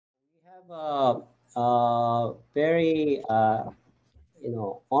have a very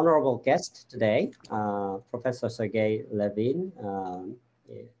honorable guest today, Professor Sergey Levine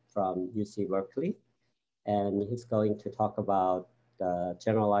from UC Berkeley, and he's going to talk about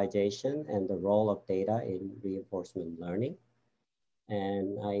generalization and the role of data in reinforcement learning.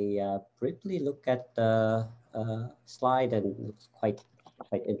 And I briefly look at the slide, and it's quite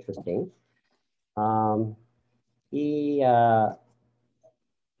interesting.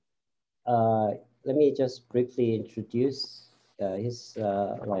 Let me just briefly introduce his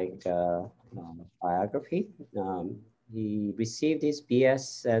biography. He received his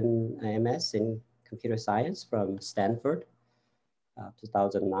BS and MS in computer science from Stanford,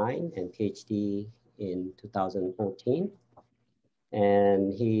 2009, and PhD in 2014.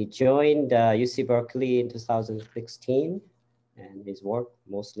 And he joined UC Berkeley in 2016, and his work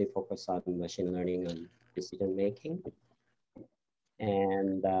mostly focused on machine learning and decision making.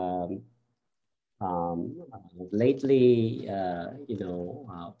 And lately,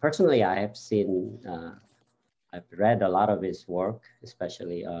 personally, I have seen, I've read a lot of his work,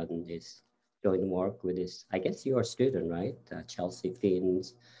 especially on his joint work with his, I guess you're a student, right? Chelsea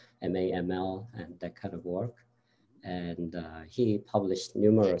Finn's MAML and that kind of work. And he published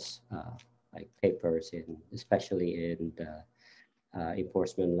numerous papers especially in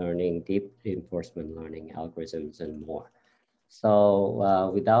reinforcement learning, deep reinforcement learning algorithms and more.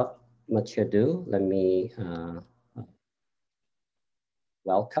 So without much ado, let me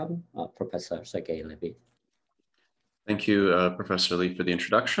welcome Professor Sergey Levine. Thank you, Professor Lee, for the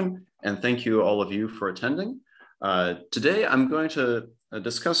introduction, and thank you all of you for attending. Today, I'm going to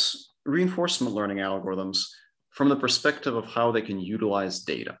discuss reinforcement learning algorithms from the perspective of how they can utilize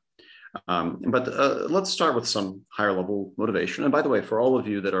data. Let's start with some higher level motivation. And by the way, for all of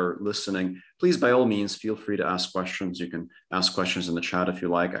you that are listening, please, by all means, feel free to ask questions. You can ask questions in the chat if you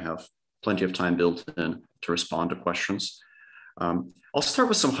like. I have plenty of time built in to respond to questions. I'll start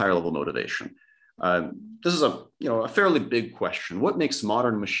with some higher level motivation. This is a fairly big question. What makes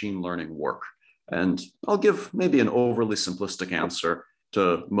modern machine learning work? And I'll give maybe an overly simplistic answer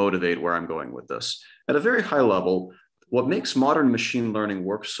to motivate where I'm going with this. At a very high level, what makes modern machine learning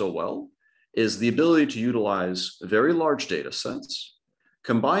work so well is the ability to utilize very large data sets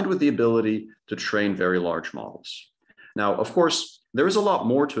combined with the ability to train very large models. Now, of course, there is a lot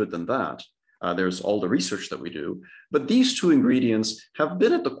more to it than that. There's all the research that we do, but these two ingredients have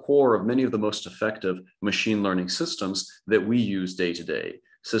been at the core of many of the most effective machine learning systems that we use day to day.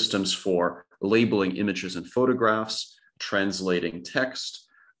 Systems for labeling images and photographs, translating text,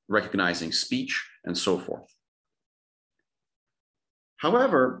 recognizing speech, and so forth.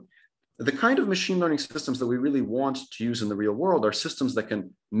 However, the kind of machine learning systems that we really want to use in the real world are systems that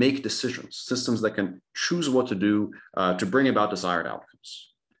can make decisions, systems that can choose what to do to bring about desired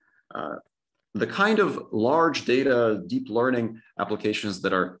outcomes. The kind of large data, deep learning applications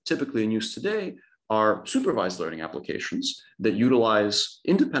that are typically in use today are supervised learning applications that utilize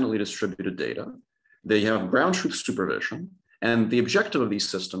independently distributed data. They have ground truth supervision, and the objective of these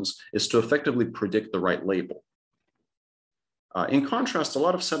systems is to effectively predict the right label. In contrast, a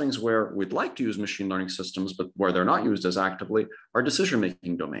lot of settings where we'd like to use machine learning systems, but where they're not used as actively, are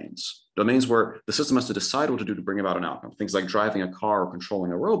decision-making domains. Domains where the system has to decide what to do to bring about an outcome, things like driving a car or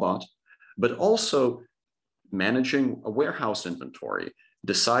controlling a robot, but also managing a warehouse inventory,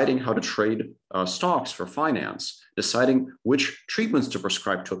 deciding how to trade stocks for finance, deciding which treatments to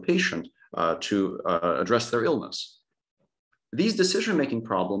prescribe to a patient to address their illness. These decision-making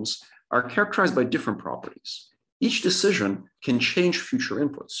problems are characterized by different properties. Each decision can change future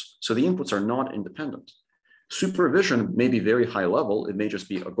inputs, so the inputs are not independent. Supervision may be very high level. It may just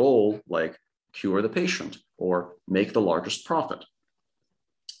be a goal like cure the patient or make the largest profit.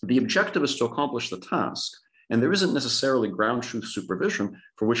 The objective is to accomplish the task, and there isn't necessarily ground truth supervision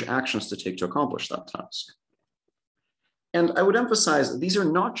for which actions to take to accomplish that task. And I would emphasize these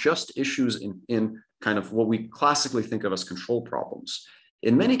are not just issues in kind of what we classically think of as control problems.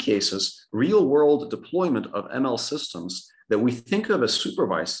 In many cases, real-world deployment of ML systems that we think of as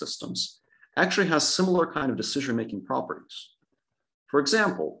supervised systems actually has similar kind of decision-making properties. For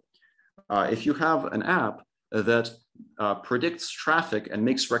example, if you have an app that predicts traffic and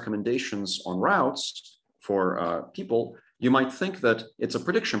makes recommendations on routes for people, you might think that it's a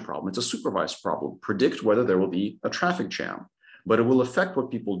prediction problem. It's a supervised problem. Predict whether there will be a traffic jam, but it will affect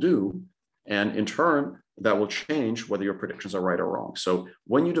what people do. And in turn, that will change whether your predictions are right or wrong. So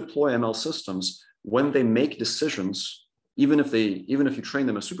when you deploy ML systems, when they make decisions, even if you train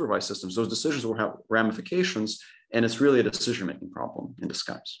them as supervised systems, those decisions will have ramifications, and it's really a decision-making problem in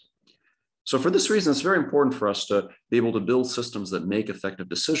disguise. So for this reason, it's very important for us to be able to build systems that make effective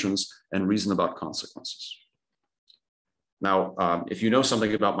decisions and reason about consequences. Now, if you know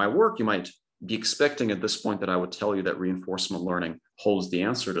something about my work, you might be expecting at this point that I would tell you that reinforcement learning holds the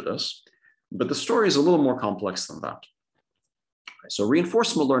answer to this, but the story is a little more complex than that. So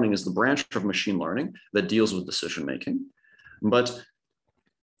reinforcement learning is the branch of machine learning that deals with decision making, but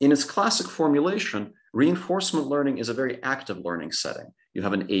in its classic formulation, reinforcement learning is a very active learning setting. You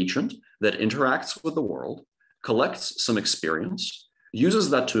have an agent that interacts with the world, collects some experience, uses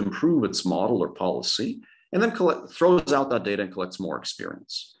that to improve its model or policy, and then throws out that data and collects more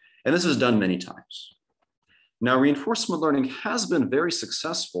experience. And this is done many times. Now, reinforcement learning has been very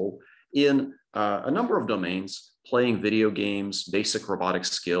successful in a number of domains, playing video games, basic robotic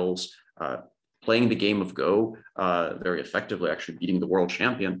skills, playing the game of Go very effectively, actually beating the world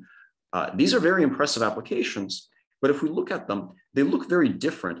champion. These are very impressive applications, but if we look at them, they look very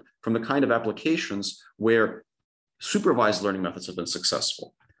different from the kind of applications where supervised learning methods have been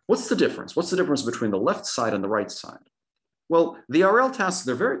successful. What's the difference? What's the difference between the left side and the right side? Well, the RL tasks,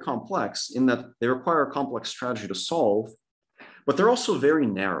 they're very complex in that they require a complex strategy to solve, but they're also very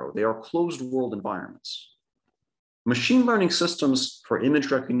narrow. They are closed world environments. Machine learning systems for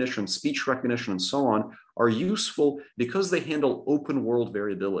image recognition, speech recognition, and so on are useful because they handle open world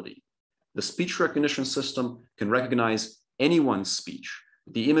variability. The speech recognition system can recognize anyone's speech.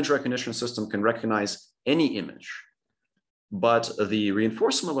 The image recognition system can recognize any image. But the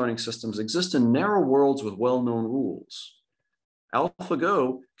reinforcement learning systems exist in narrow worlds with well-known rules.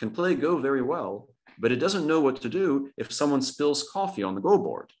 AlphaGo can play Go very well, but it doesn't know what to do if someone spills coffee on the Go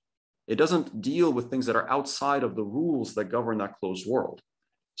board. It doesn't deal with things that are outside of the rules that govern that closed world.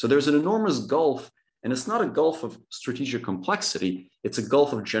 So there's an enormous gulf, and it's not a gulf of strategic complexity, it's a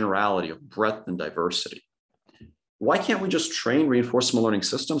gulf of generality, of breadth and diversity. Why can't we just train reinforcement learning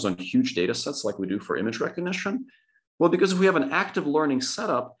systems on huge data sets like we do for image recognition? Well, because if we have an active learning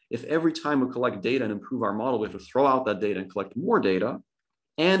setup, if every time we collect data and improve our model, we have to throw out that data and collect more data,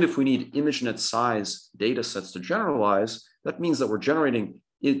 and if we need ImageNet size data sets to generalize, that means that we're generating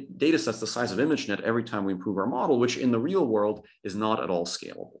data sets the size of ImageNet every time we improve our model, which in the real world is not at all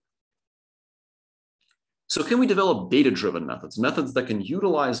scalable. So can we develop data-driven methods, methods that can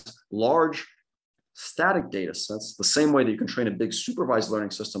utilize large static data sets the same way that you can train a big supervised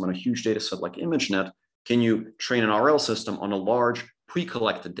learning system on a huge data set like ImageNet? Can you train an RL system on a large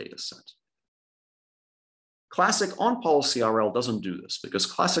pre-collected data set? Classic on-policy RL doesn't do this because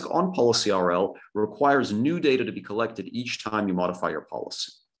classic on-policy RL requires new data to be collected each time you modify your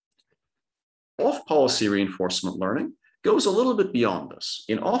policy. Off-policy reinforcement learning goes a little bit beyond this.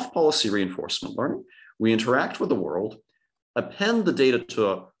 In off-policy reinforcement learning, we interact with the world, append the data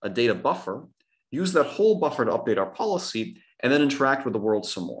to a data buffer, use that whole buffer to update our policy, and then interact with the world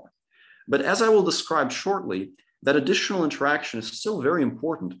some more. But as I will describe shortly, that additional interaction is still very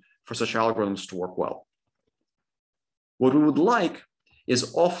important for such algorithms to work well. What we would like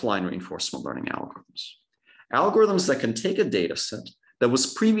is offline reinforcement learning algorithms. Algorithms that can take a data set that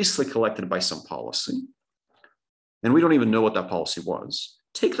was previously collected by some policy, and we don't even know what that policy was,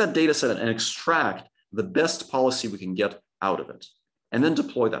 take that data set and extract the best policy we can get out of it, and then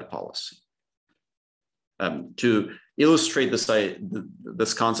deploy that policy. To illustrate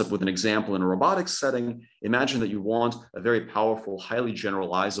this concept with an example in a robotics setting, imagine that you want a very powerful, highly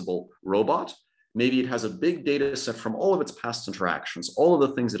generalizable robot. Maybe it has a big data set from all of its past interactions, all of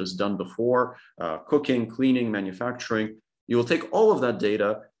the things it has done before, cooking, cleaning, manufacturing. You will take all of that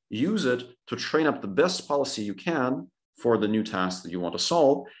data, use it to train up the best policy you can for the new task that you want to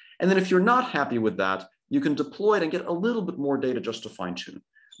solve. And then if you're not happy with that, you can deploy it and get a little bit more data just to fine tune.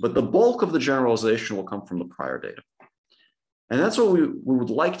 But the bulk of the generalization will come from the prior data. And that's what we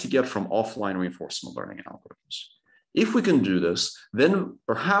would like to get from offline reinforcement learning algorithms. If we can do this, then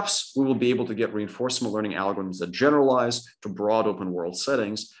perhaps we will be able to get reinforcement learning algorithms that generalize to broad open world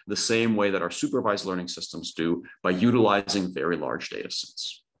settings the same way that our supervised learning systems do by utilizing very large data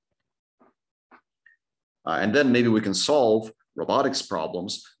sets. And then maybe we can solve robotics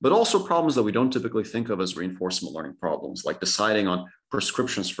problems, but also problems that we don't typically think of as reinforcement learning problems, like deciding on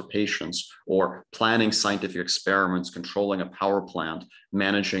prescriptions for patients or planning scientific experiments, controlling a power plant,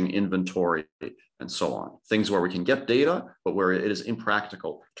 managing inventory, and so on. Things where we can get data, but where it is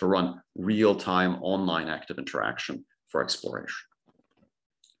impractical to run real-time online active interaction for exploration.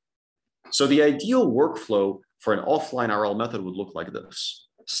 So the ideal workflow for an offline RL method would look like this.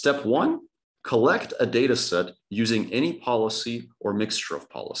 Step one, collect a data set using any policy or mixture of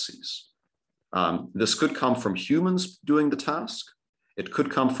policies. This could come from humans doing the task. It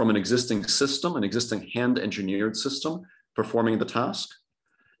could come from an existing system, an existing hand-engineered system performing the task.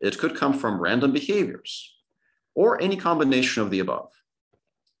 It could come from random behaviors or any combination of the above.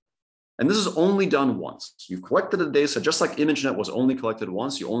 And this is only done once. You've collected a data set, just like ImageNet was only collected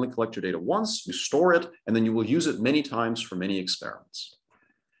once. You only collect your data once, you store it, and then you will use it many times for many experiments.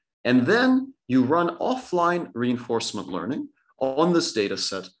 And then you run offline reinforcement learning on this data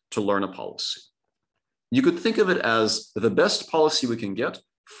set to learn a policy. You could think of it as the best policy we can get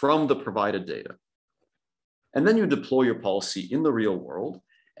from the provided data. And then you deploy your policy in the real world.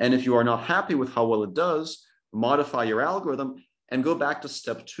 And if you are not happy with how well it does, modify your algorithm and go back to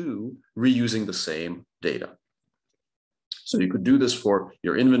step 2, reusing the same data. So you could do this for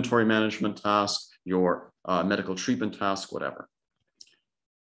your inventory management task, your medical treatment task, whatever.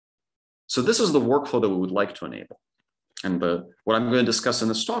 So this is the workflow that we would like to enable. And what I'm going to discuss in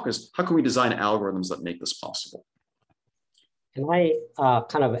this talk is how can we design algorithms that make this possible? Can I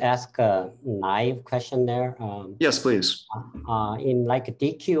kind of ask a naive question there? Yes, please. In like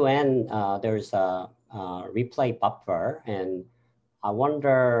DQN, there's a replay buffer, and I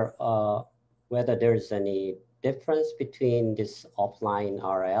wonder whether there's any difference between this offline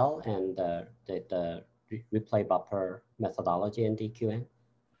RL and the replay buffer methodology in DQN?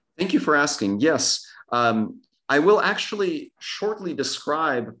 Thank you for asking. Yes, I will actually shortly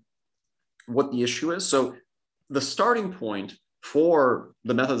describe what the issue is. So the starting point for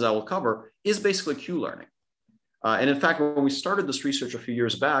the methods I will cover is basically Q-learning. And in fact, when we started this research a few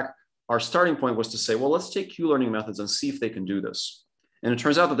years back, our starting point was to say, well, let's take Q-learning methods and see if they can do this. And it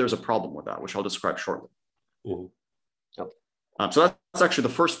turns out that there's a problem with that, which I'll describe shortly. Mm-hmm. Okay. So that's actually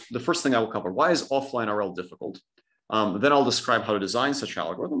the first thing I will cover. Why is offline RL difficult? Then I'll describe how to design such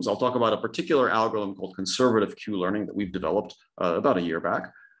algorithms. I'll talk about a particular algorithm called conservative Q-learning that we've developed about a year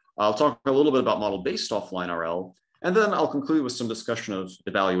back. I'll talk a little bit about model-based offline RL, and then I'll conclude with some discussion of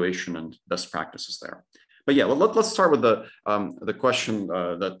evaluation and best practices there. But yeah, let's start with the question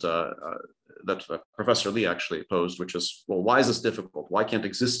that Professor Lee actually posed, which is, well, why is this difficult? Why can't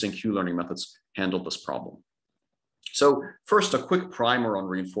existing Q-learning methods handle this problem? So first, a quick primer on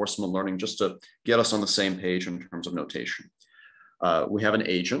reinforcement learning, just to get us on the same page in terms of notation. We have an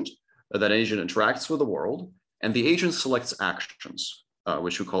agent. That agent interacts with the world, and the agent selects actions,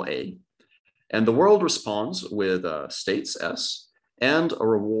 which we call A. And the world responds with states S and a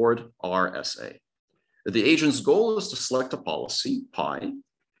reward RSA. The agent's goal is to select a policy, pi,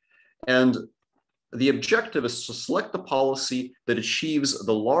 and the objective is to select the policy that achieves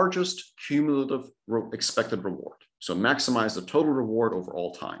the largest cumulative expected reward. So maximize the total reward over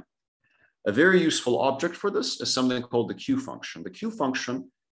all time. A very useful object for this is something called the Q function. The Q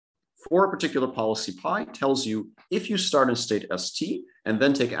function for a particular policy pi tells you if you start in state ST and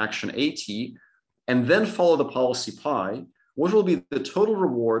then take action AT and then follow the policy pi, what will be the total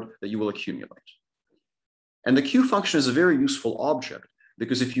reward that you will accumulate? And the Q function is a very useful object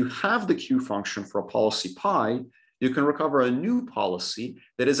because if you have the Q function for a policy pi, you can recover a new policy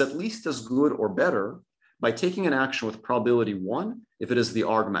that is at least as good or better by taking an action with probability 1 if it is the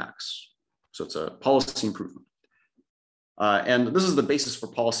argmax. So it's a policy improvement. And this is the basis for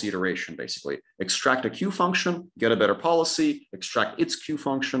policy iteration, basically. Extract a Q function, get a better policy, extract its Q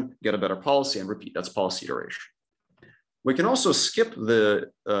function, get a better policy, and repeat. That's policy iteration. We can also skip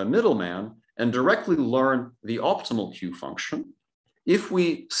the middleman and directly learn the optimal Q function if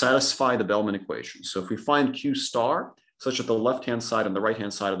we satisfy the Bellman equation. So if we find Q star such that the left-hand side and the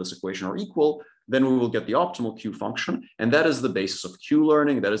right-hand side of this equation are equal, then we will get the optimal Q function. And that is the basis of Q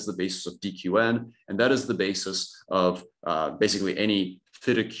learning. That is the basis of DQN. And that is the basis of basically any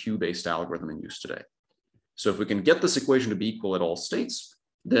fitted Q-based algorithm in use today. So if we can get this equation to be equal at all states,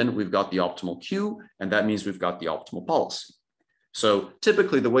 then we've got the optimal Q, and that means we've got the optimal policy. So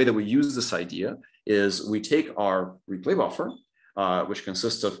typically the way that we use this idea is we take our replay buffer, which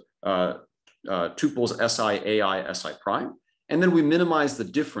consists of tuples SI, AI, SI prime, and then we minimize the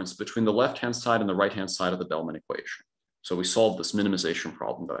difference between the left-hand side and the right-hand side of the Bellman equation. So we solve this minimization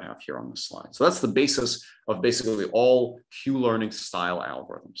problem that I have here on this slide. So that's the basis of basically all Q-learning style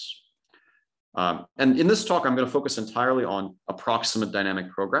algorithms. And in this talk, I'm going to focus entirely on approximate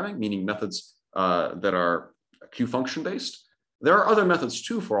dynamic programming, meaning methods that are Q function based. There are other methods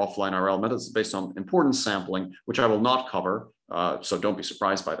too for offline RL, methods based on importance sampling, which I will not cover. So don't be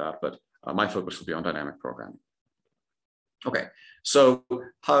surprised by that, but my focus will be on dynamic programming. Okay, so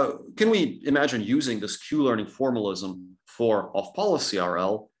how can we imagine using this Q-learning formalism for off-policy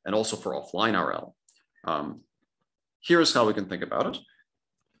RL and also for offline RL? Here's how we can think about it.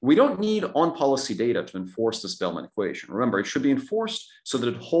 We don't need on-policy data to enforce this Bellman equation. Remember, it should be enforced so that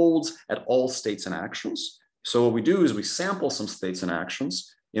it holds at all states and actions. So what we do is we sample some states and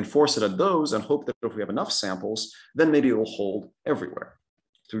actions, enforce it at those, and hope that if we have enough samples, then maybe it will hold everywhere.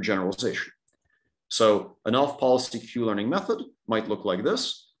 through generalization. So an off-policy Q-learning method might look like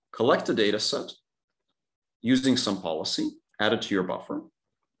this. Collect a data set using some policy, add it to your buffer.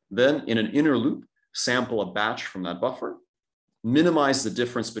 Then in an inner loop, sample a batch from that buffer, minimize the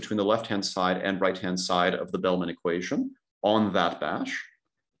difference between the left-hand side and right-hand side of the Bellman equation on that batch,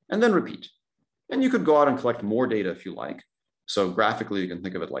 and then repeat. And you could go out and collect more data if you like. So graphically, you can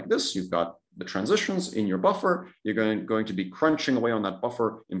think of it like this. You've got the transitions in your buffer. You're going to be crunching away on that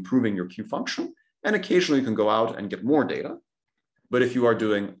buffer, improving your Q function. And occasionally you can go out and get more data. But if you are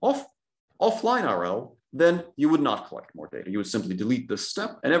doing offline RL, then you would not collect more data. You would simply delete this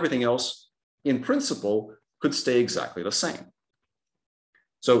step, and everything else, in principle, could stay exactly the same.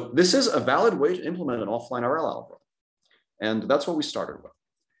 So this is a valid way to implement an offline RL algorithm. And that's what we started with.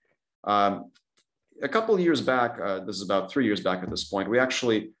 A couple of years back, this is about 3 years back at this point, we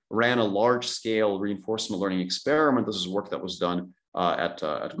actually ran a large-scale reinforcement learning experiment. This is work that was done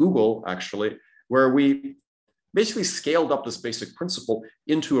at Google, actually, where we basically scaled up this basic principle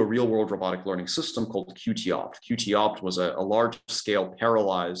into a real-world robotic learning system called Qt-opt. Qt-opt was a large-scale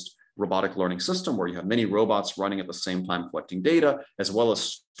parallelized robotic learning system where you have many robots running at the same time collecting data, as well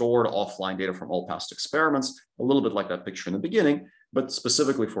as stored offline data from all past experiments, a little bit like that picture in the beginning, but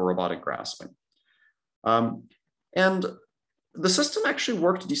specifically for robotic grasping. And the system actually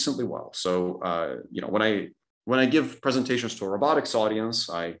worked decently well. So, when I give presentations to a robotics audience,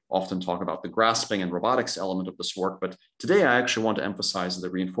 I often talk about the grasping and robotics element of this work, but today I actually want to emphasize the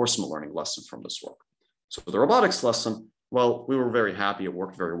reinforcement learning lesson from this work. So the robotics lesson, well, we were very happy. It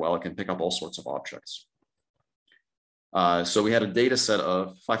worked very well. It can pick up all sorts of objects. So we had a data set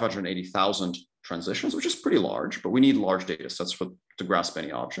of 580,000 transitions, which is pretty large, but we need large data sets to grasp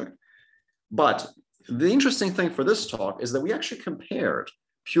any object. But the interesting thing for this talk is that we actually compared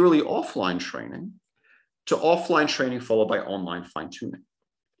purely offline training to offline training followed by online fine-tuning.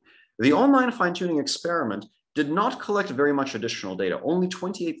 The online fine-tuning experiment did not collect very much additional data, only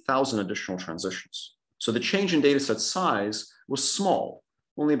 28,000 additional transitions. So the change in dataset size was small,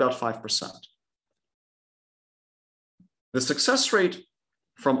 only about 5%. The success rate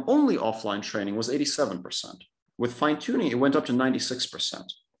from only offline training was 87%. With fine-tuning, it went up to 96%.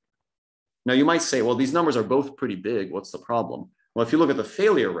 Now you might say, well, these numbers are both pretty big. What's the problem? Well, if you look at the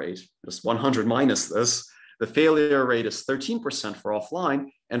failure rate, just 100 minus this, the failure rate is 13% for offline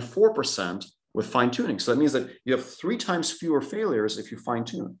and 4% with fine-tuning. So that means that you have 3 times fewer failures if you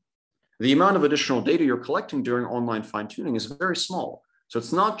fine-tune. The amount of additional data you're collecting during online fine-tuning is very small. So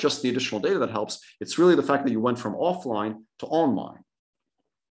it's not just the additional data that helps, it's really the fact that you went from offline to online.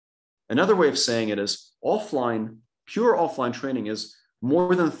 Another way of saying it is pure offline training is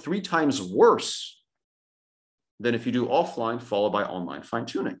more than 3 times worse than if you do offline followed by online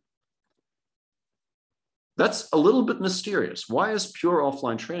fine-tuning. That's a little bit mysterious. Why is pure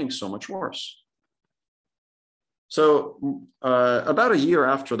offline training so much worse? So about a year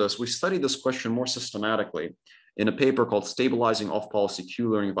after this, we studied this question more systematically in a paper called Stabilizing Off-Policy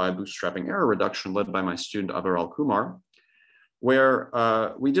Q-Learning via Bootstrapping Error Reduction, led by my student Aviral Kumar, where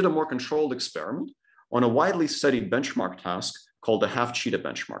we did a more controlled experiment on a widely studied benchmark task called the half-cheetah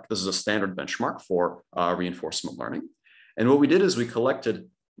benchmark. This is a standard benchmark for reinforcement learning. And what we did is we collected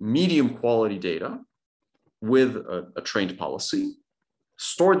medium quality data with a trained policy,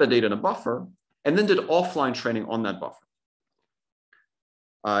 stored that data in a buffer, and then did offline training on that buffer.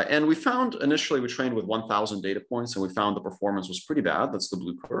 And we found, initially we trained with 1,000 data points and we found the performance was pretty bad. That's the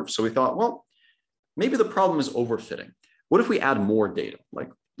blue curve. So we thought, well, maybe the problem is overfitting. What if we add more data?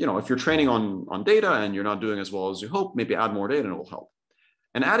 Like, if you're training on data and you're not doing as well as you hope, maybe add more data and it will help.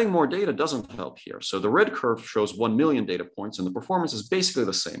 And adding more data doesn't help here. So the red curve shows 1 million data points and the performance is basically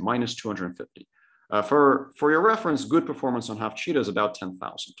the same, minus 250. For your reference, good performance on half-cheetah is about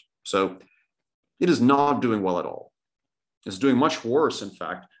 10,000. So it is not doing well at all. It's doing much worse, in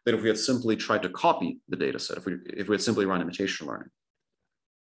fact, than if we had simply tried to copy the data set, if we had simply run imitation learning.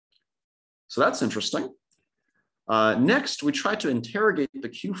 So that's interesting. Next, we tried to interrogate the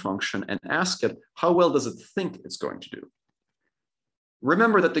Q function and ask it, how well does it think it's going to do?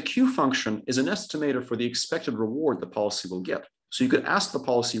 Remember that the Q function is an estimator for the expected reward the policy will get. So you could ask the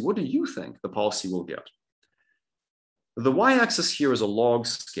policy, what do you think the policy will get? The y-axis here is a log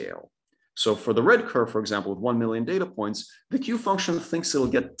scale. So for the red curve, for example, with 1 million data points, the Q function thinks it'll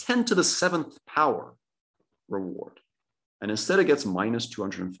get 10 to the 7th power reward. And instead it gets minus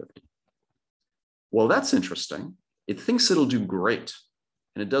 250. Well, that's interesting. It thinks it'll do great,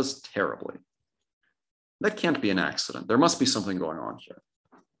 and it does terribly. That can't be an accident. There must be something going on here.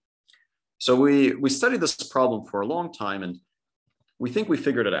 So we studied this problem for a long time, and we think we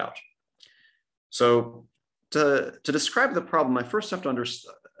figured it out. So to describe the problem, I first have to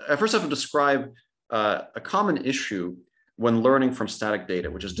I first have to describe a common issue when learning from static data,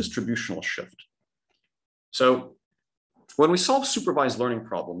 which is distributional shift. So when we solve supervised learning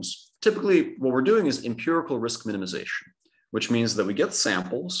problems, typically what we're doing is empirical risk minimization, which means that we get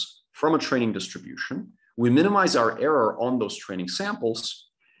samples from a training distribution, we minimize our error on those training samples,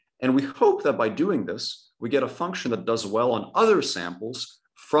 and we hope that by doing this, we get a function that does well on other samples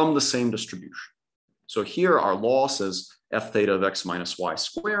from the same distribution. So here our loss is f theta of x minus y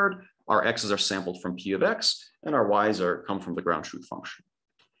squared. Our x's are sampled from p of x, and our y's come from the ground truth function.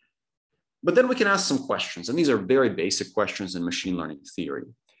 But then we can ask some questions, and these are very basic questions in machine learning theory.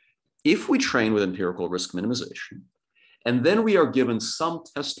 If we train with empirical risk minimization, and then we are given some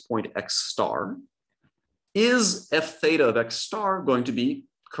test point x star, is f theta of x star going to be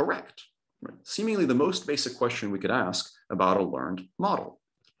correct? Right? Seemingly the most basic question we could ask about a learned model.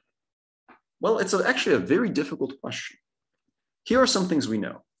 Well, it's actually a very difficult question. Here are some things we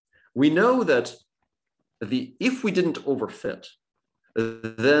know. We know that if we didn't overfit,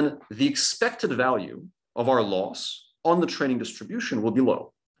 then the expected value of our loss on the training distribution will be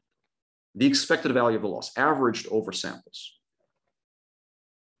low. The expected value of the loss averaged over samples.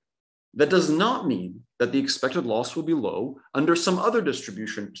 That does not mean that the expected loss will be low under some other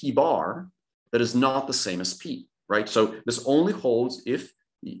distribution, p bar, that is not the same as p, right? So this only holds if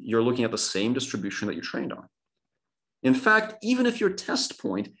you're looking at the same distribution that you trained on. In fact, even if your test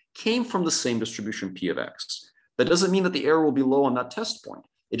point came from the same distribution p of x, that doesn't mean that the error will be low on that test point.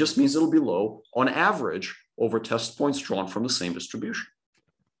 It just means it'll be low on average over test points drawn from the same distribution.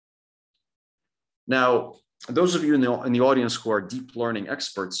 Now, those of you in the audience who are deep learning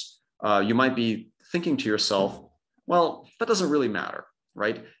experts, you might be thinking to yourself, well, that doesn't really matter,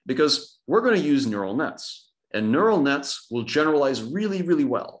 right? Because we're going to use neural nets, and neural nets will generalize really, really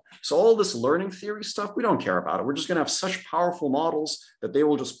well. So all this learning theory stuff, we don't care about it. We're just going to have such powerful models that they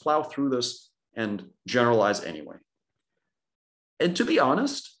will just plow through this and generalize anyway. And to be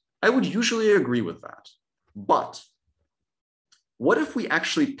honest, I would usually agree with that. But what if we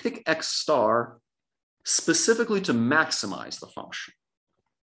actually pick x star specifically to maximize the function?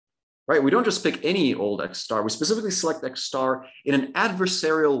 Right? We don't just pick any old x star. We specifically select x star in an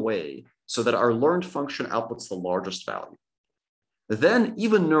adversarial way so that our learned function outputs the largest value. Then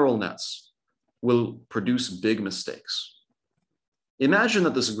even neural nets will produce big mistakes. Imagine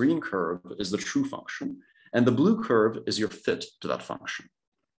that this green curve is the true function, and the blue curve is your fit to that function.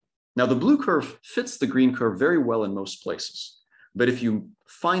 Now, the blue curve fits the green curve very well in most places. But if you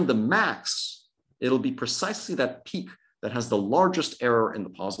find the max, it'll be precisely that peak that has the largest error in the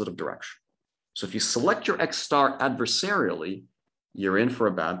positive direction. So if you select your x star adversarially, you're in for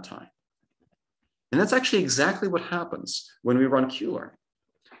a bad time. And that's actually exactly what happens when we run Q-learning.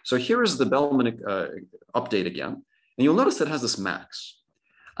 So here is the Bellman update again, and you'll notice that it has this max.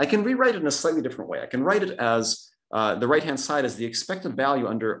 I can rewrite it in a slightly different way. I can write it as the right-hand side as the expected value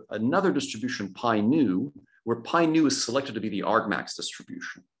under another distribution pi nu, where pi nu is selected to be the argmax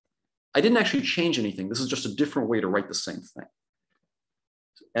distribution. I didn't actually change anything. This is just a different way to write the same thing.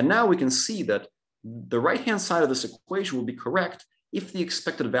 And now we can see that the right-hand side of this equation will be correct if the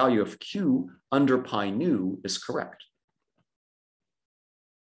expected value of q under pi nu is correct.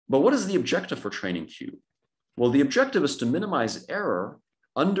 But what is the objective for training q? Well, the objective is to minimize error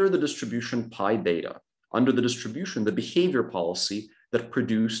under the distribution pi beta, under the distribution, the behavior policy that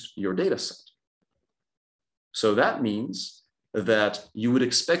produced your data set. So that means that you would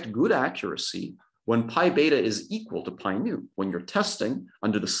expect good accuracy when pi beta is equal to pi nu, when you're testing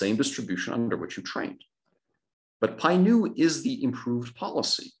under the same distribution under which you trained. But pi nu is the improved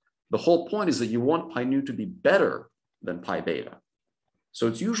policy. The whole point is that you want pi nu to be better than pi beta. So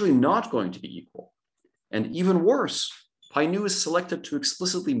it's usually not going to be equal. And even worse, pi nu is selected to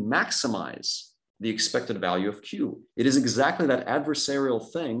explicitly maximize the expected value of q. It is exactly that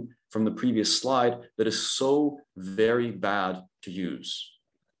adversarial thing from the previous slide that is so very bad to use.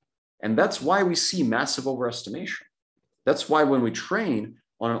 And that's why we see massive overestimation. That's why when we train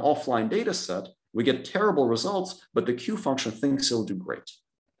on an offline data set, we get terrible results, but the q function thinks it'll do great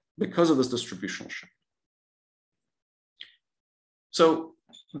because of this distributional shift. So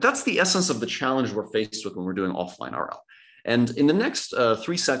that's the essence of the challenge we're faced with when we're doing offline RL. And in the next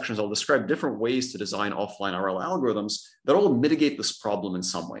 3 sections, I'll describe different ways to design offline RL algorithms that all mitigate this problem in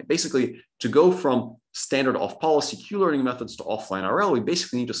some way. Basically, to go from standard off-policy Q-learning methods to offline RL, we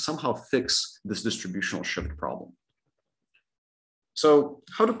basically need to somehow fix this distributional shift problem. So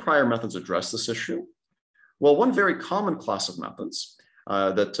how do prior methods address this issue? Well, one very common class of methods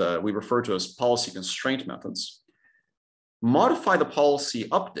that we refer to as policy constraint methods modify the policy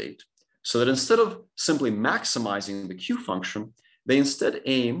update so that instead of simply maximizing the Q function, They instead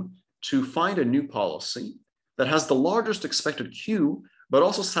aim to find a new policy that has the largest expected Q, but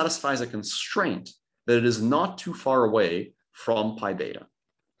also satisfies a constraint that it is not too far away from pi beta.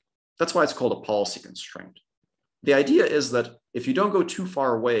 That's why it's called a policy constraint. The idea is that if you don't go too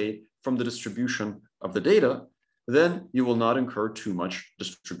far away from the distribution of the data, then you will not incur too much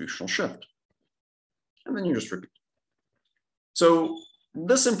distributional shift. And then you just repeat. So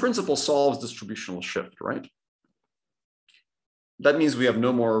this in principle solves distributional shift, right? That means we have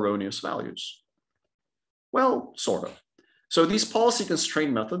no more erroneous values. Well, sort of. So these policy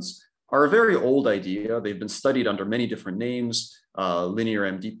constraint methods are a very old idea. They've been studied under many different names,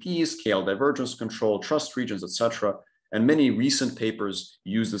 linear MDPs, KL divergence control, trust regions, etc. And many recent papers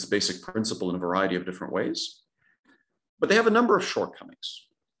use this basic principle in a variety of different ways. But they have a number of shortcomings.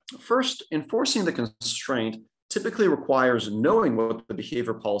 First, enforcing the constraint typically requires knowing what the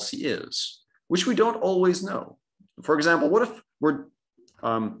behavior policy is, which we don't always know. For example, what if we're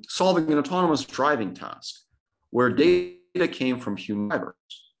solving an autonomous driving task where data came from human drivers?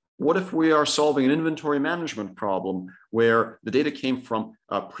 What if we are solving an inventory management problem where the data came from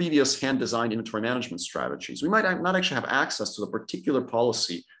previous hand-designed inventory management strategies? We might not actually have access to the particular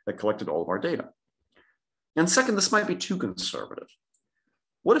policy that collected all of our data. And second, this might be too conservative.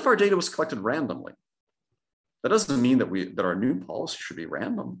 What if our data was collected randomly? That doesn't mean that our new policy should be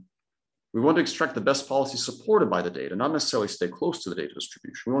random. We want to extract the best policy supported by the data, not necessarily stay close to the data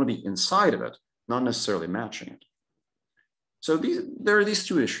distribution. We want to be inside of it, not necessarily matching it. So there are these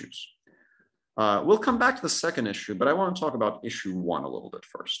two issues. We'll come back to the second issue, but I want to talk about issue one a little bit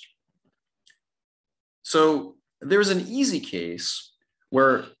first. So there's an easy case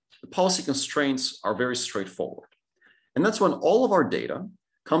where the policy constraints are very straightforward. And that's when all of our data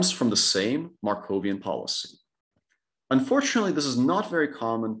comes from the same Markovian policy. Unfortunately, this is not very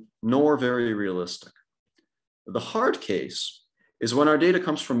common nor very realistic. The hard case is when our data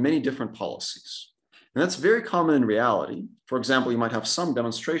comes from many different policies. And that's very common in reality. For example, you might have some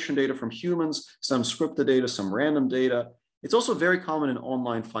demonstration data from humans, some scripted data, some random data. It's also very common in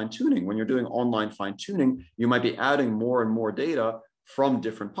online fine-tuning. When you're doing online fine-tuning, you might be adding more and more data from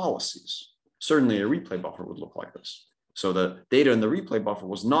different policies. Certainly a replay buffer would look like this. So the data in the replay buffer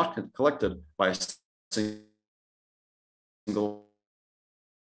was not collected by a single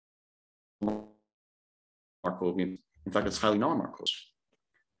Markovian. In fact, it's highly non-Markovian.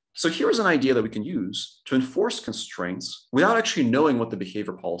 So here's an idea that we can use to enforce constraints without actually knowing what the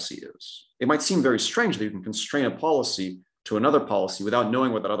behavior policy is. It might seem very strange that you can constrain a policy to another policy without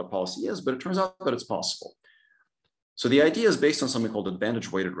knowing what that other policy is, but it turns out that it's possible. So the idea is based on something called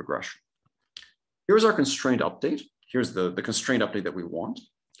advantage-weighted regression. Here's our constraint update. Here's the constraint update that we want.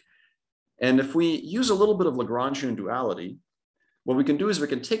 And if we use a little bit of Lagrangian duality, what we can do is we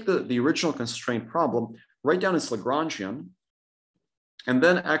can take the original constraint problem, write down its Lagrangian, and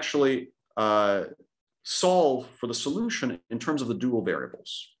then actually solve for the solution in terms of the dual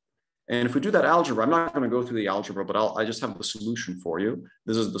variables. And if we do that algebra, I'm not going to go through the algebra, but I just have the solution for you.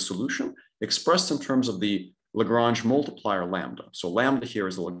 This is the solution expressed in terms of the Lagrange multiplier lambda. So lambda here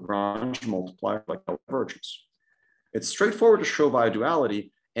is the Lagrange multiplier like divergence. It's straightforward to show via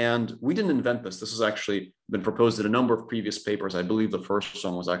duality, and we didn't invent this. This has actually been proposed in a number of previous papers. I believe the first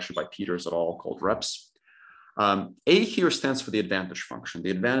one was actually by Peters et al. Called reps. A here stands for the advantage function.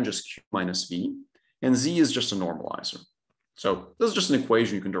 The advantage is Q minus V, and Z is just a normalizer. So this is just an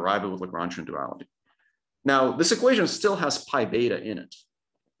equation. You can derive it with Lagrangian duality. Now, this equation still has pi beta in it,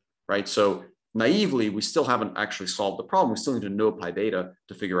 right? So naively, we still haven't actually solved the problem. We still need to know pi beta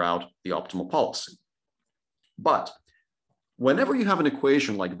to figure out the optimal policy. But whenever you have an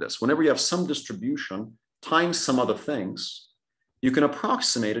equation like this, whenever you have some distribution times some other things, you can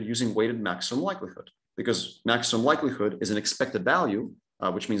approximate it using weighted maximum likelihood, because maximum likelihood is an expected value,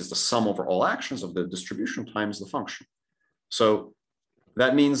 which means it's the sum over all actions of the distribution times the function. So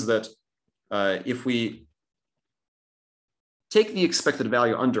that means that if we take the expected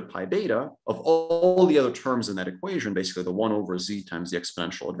value under pi beta of all the other terms in that equation, basically the 1 over z times the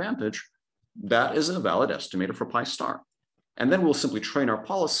exponential advantage, that is a valid estimator for pi star. And then we'll simply train our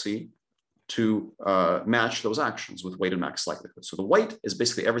policy to match those actions with weighted max likelihood. So the weight is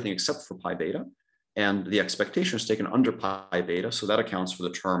basically everything except for pi beta, and the expectation is taken under pi beta, so that accounts for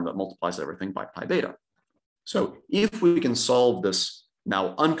the term that multiplies everything by pi beta. So if we can solve this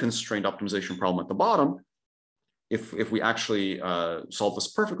now unconstrained optimization problem at the bottom, if we actually solve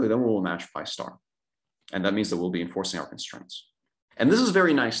this perfectly, then we will match pi star. And that means that we'll be enforcing our constraints. And this is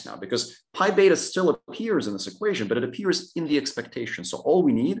very nice now because pi beta still appears in this equation, but it appears in the expectation. So all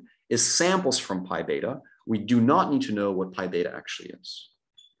we need is samples from pi beta. We do not need to know what pi beta actually is.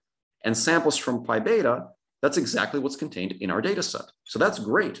 And samples from pi beta That's exactly what's contained in our data set. So that's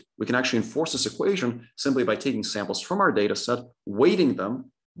great. We can actually enforce this equation simply by taking samples from our data set, weighting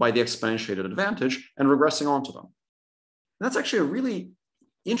them by the exponentiated advantage, and regressing onto them. And that's actually a really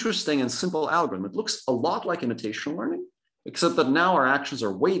interesting and simple algorithm. It looks a lot like imitation learning, except that now our actions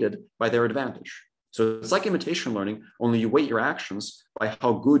are weighted by their advantage. So it's like imitation learning, only you weight your actions by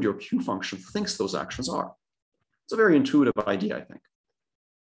how good your Q function thinks those actions are. It's a very intuitive idea, I think.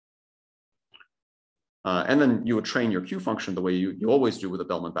 And then you would train your Q function the way you always do with a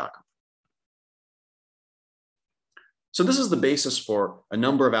Bellman backup. So this is the basis for a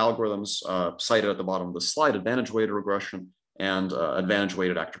number of algorithms cited at the bottom of the slide: advantage-weighted regression and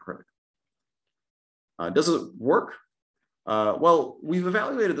advantage-weighted actor critic. Does it work? Well, we've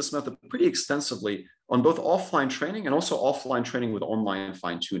evaluated this method pretty extensively on both offline training and also offline training with online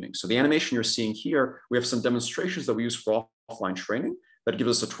fine-tuning. So the animation you're seeing here, we have some demonstrations that we use for offline training that give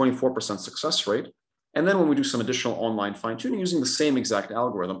us a 24% success rate. And then when we do some additional online fine-tuning using the same exact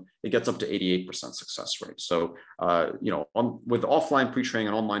algorithm, it gets up to 88% success rate. So, with offline pre-training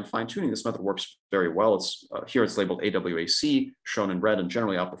and online fine-tuning, this method works very well. It's here it's labeled AWAC, shown in red, and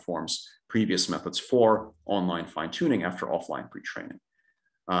generally outperforms previous methods for online fine-tuning after offline pre-training.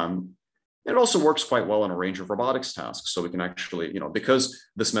 It also works quite well in a range of robotics tasks. So we can actually, because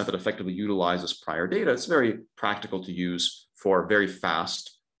this method effectively utilizes prior data, it's very practical to use for very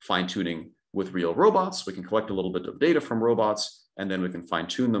fast fine-tuning with real robots. We can collect a little bit of data from robots, and then we can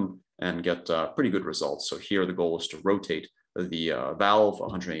fine-tune them and get pretty good results. So here the goal is to rotate the valve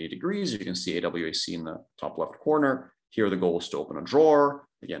 180 degrees. You can see AWAC in the top left corner. Here the goal is to open a drawer.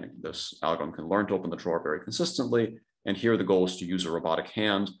 Again, this algorithm can learn to open the drawer very consistently. And here the goal is to use a robotic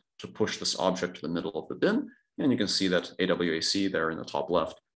hand to push this object to the middle of the bin. And you can see that AWAC there in the top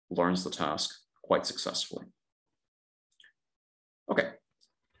left learns the task quite successfully. Okay.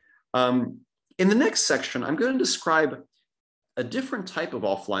 In the next section, I'm going to describe a different type of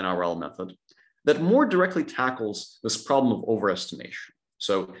offline RL method that more directly tackles this problem of overestimation.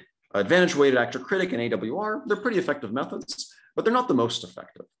 So advantage-weighted actor critic and AWR, they're pretty effective methods, but they're not the most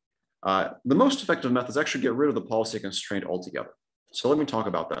effective. The most effective methods actually get rid of the policy constraint altogether. So let me talk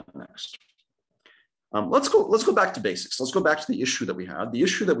about that next. Let's go back to basics. Let's go back to the issue that we had. The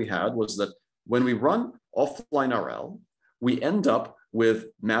issue that we had was that when we run offline RL, we end up with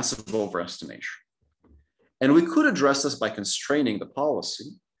massive overestimation. And we could address this by constraining the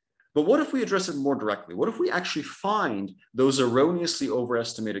policy, but what if we address it more directly? What if we actually find those erroneously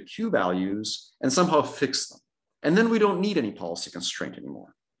overestimated Q values and somehow fix them? And then we don't need any policy constraint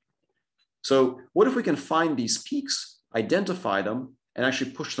anymore. So what if we can find these peaks, identify them, and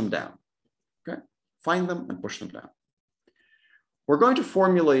actually push them down? Okay, find them and push them down. We're going to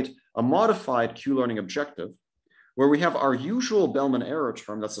formulate a modified Q-learning objective where we have our usual Bellman error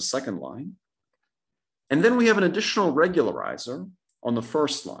term, that's the second line. And then we have an additional regularizer on the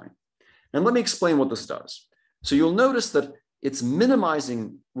first line. And let me explain what this does. So you'll notice that it's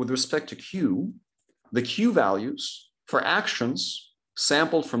minimizing with respect to Q, the Q values for actions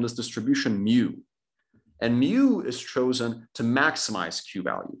sampled from this distribution mu. And mu is chosen to maximize Q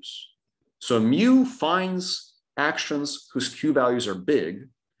values. So mu finds actions whose Q values are big,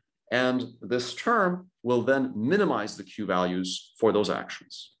 and this term will then minimize the Q values for those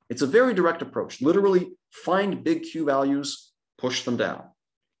actions. It's a very direct approach. Literally find big Q values, push them down.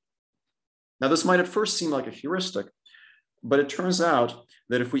 Now, this might at first seem like a heuristic, but it turns out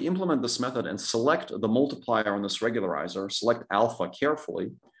that if we implement this method and select the multiplier on this regularizer, select alpha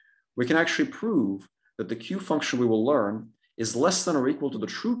carefully, we can actually prove that the Q function we will learn is less than or equal to the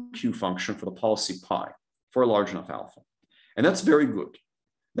true Q function for the policy pi for a large enough alpha. And that's very good.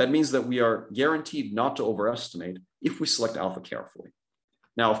 That means that we are guaranteed not to overestimate if we select alpha carefully.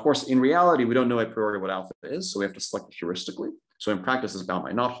 Now, of course, in reality, we don't know a priori what alpha is, so we have to select it heuristically. So in practice, this bound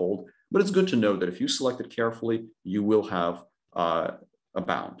might not hold, but it's good to know that if you select it carefully, you will have a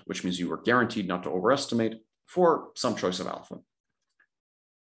bound, which means you are guaranteed not to overestimate for some choice of alpha.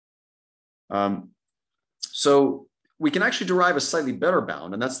 So we can actually derive a slightly better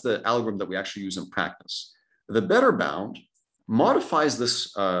bound, and that's the algorithm that we actually use in practice. The better bound modifies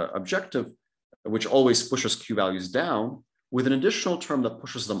this objective, which always pushes Q values down, with an additional term that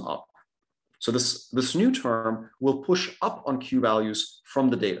pushes them up. So this new term will push up on Q values from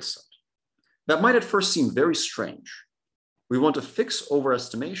the data set. That might at first seem very strange. We want to fix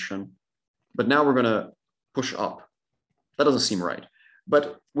overestimation, but now we're going to push up. That doesn't seem right.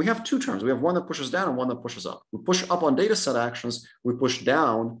 But we have two terms. We have one that pushes down and one that pushes up. We push up on data set actions. We push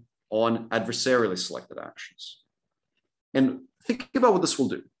down on adversarially selected actions. And think about what this will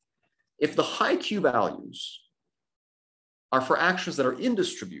do. If the high Q values are for actions that are in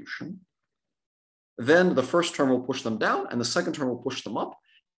distribution, then the first term will push them down and the second term will push them up,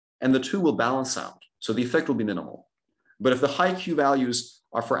 and the two will balance out. So the effect will be minimal. But if the high Q values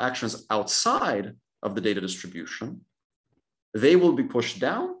are for actions outside of the data distribution, they will be pushed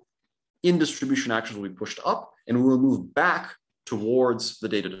down, in distribution actions will be pushed up, and we will move back towards the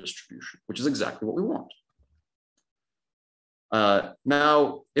data distribution, which is exactly what we want.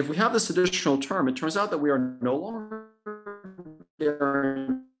 Now, if we have this additional term, it turns out that we are no longer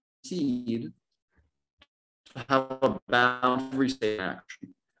guaranteed to have a bound for every state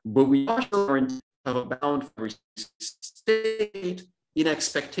action, but we are still guaranteed to have a bound for every state in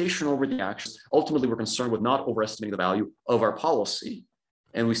expectation over the actions. Ultimately, we're concerned with not overestimating the value of our policy,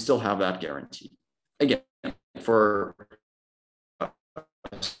 and we still have that guarantee. Again, for a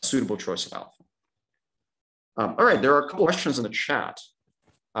suitable choice of alpha. All right, there are a couple questions in the chat.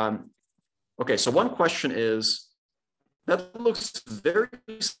 Okay, so one question is, that looks very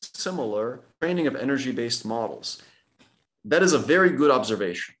similar training of energy-based models. That is a very good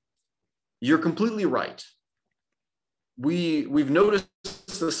observation. You're completely right. We've noticed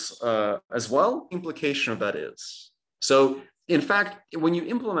this as well. Implication of that is, so in fact, when you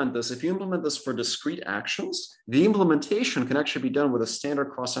implement this, if you implement this for discrete actions, the implementation can actually be done with a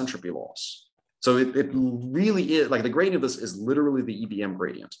standard cross-entropy loss. So it really is, like the gradient of this is literally the EBM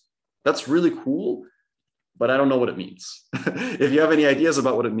gradient. That's really cool, but I don't know what it means. If you have any ideas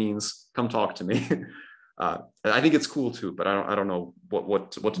about what it means, come talk to me. I think it's cool too, but I don't know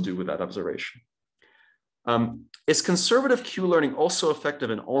what to do with that observation. Is conservative Q learning also effective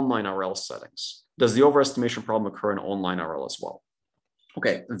in online RL settings? Does the overestimation problem occur in online RL as well?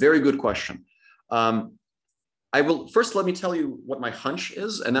 Okay, very good question. I will first, let me tell you what my hunch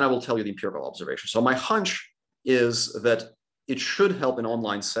is, and then I will tell you the empirical observation. So my hunch is that it should help in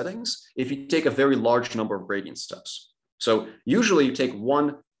online settings if you take a very large number of gradient steps. So usually you take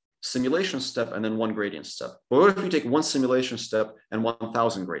one simulation step and then one gradient step. But what if you take one simulation step and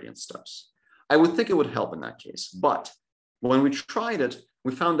 1,000 gradient steps? I would think it would help in that case. But when we tried it,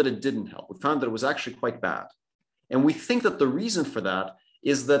 we found that it didn't help. We found that it was actually quite bad. And we think that the reason for that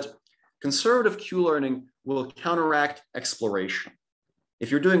is that conservative Q learning will counteract exploration.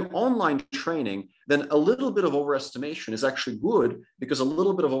 If you're doing online training, then a little bit of overestimation is actually good because a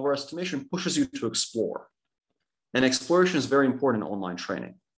little bit of overestimation pushes you to explore. And exploration is very important in online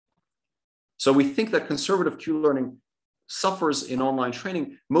training. So we think that conservative Q learning suffers in online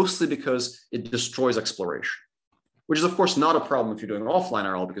training mostly because it destroys exploration, which is of course not a problem if you're doing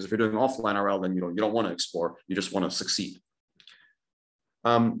offline RL, because if you're doing offline RL, then you don't want to explore, you just want to succeed.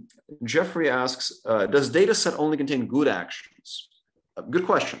 Jeffrey asks, does dataset only contain good actions? Good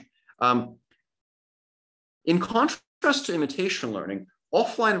question. In contrast to imitation learning,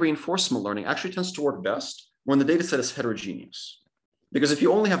 offline reinforcement learning actually tends to work best when the dataset is heterogeneous. Because if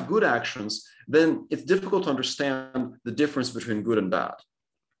you only have good actions, then it's difficult to understand the difference between good and bad.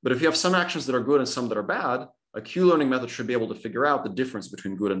 But if you have some actions that are good and some that are bad, a Q learning method should be able to figure out the difference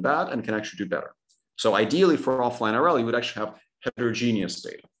between good and bad and can actually do better. So ideally for offline RL, you would actually have heterogeneous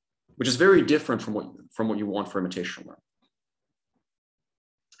data, which is very different from what you want for imitation learning.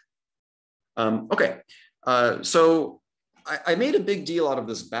 So I made a big deal out of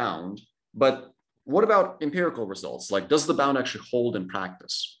this bound, but what about empirical results? Like, does the bound actually hold in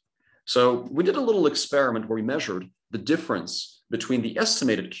practice? So we did a little experiment where we measured the difference between the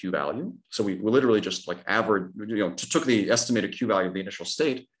estimated Q value. So we literally just like took the estimated Q value of the initial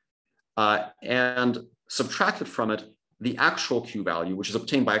state and subtracted from it the actual Q value, which is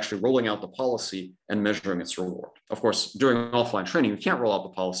obtained by actually rolling out the policy and measuring its reward. Of course, during offline training, you can't roll out the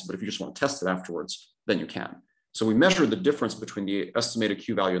policy, but if you just want to test it afterwards, then you can. So we measured the difference between the estimated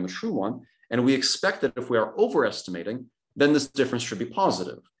Q value and the true one, and we expect that if we are overestimating, then this difference should be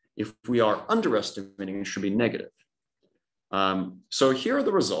positive. If we are underestimating, it should be negative. So here are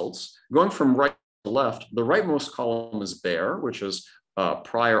the results. Going from right to left, the rightmost column is bare, which is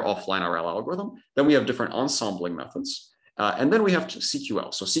prior offline RL algorithm. Then we have different ensembling methods. And then we have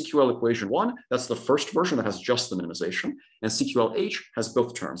CQL. So CQL equation 1, that's the first version that has just the minimization. And CQLH has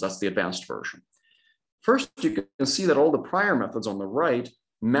both terms. That's the advanced version. First, you can see that all the prior methods on the right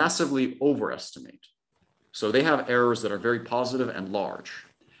massively overestimate. So they have errors that are very positive and large.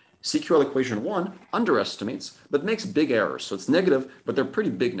 CQL equation 1 underestimates, but makes big errors. So it's negative, but they're pretty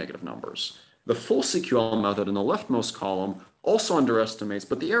big negative numbers. The full CQL method in the leftmost column also underestimates,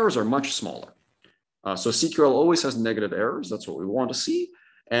 but the errors are much smaller. So CQL always has negative errors. That's what we want to see.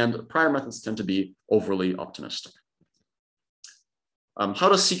 And prior methods tend to be overly optimistic. How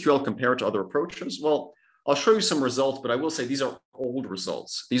does CQL compare to other approaches? Well, I'll show you some results, but I will say these are old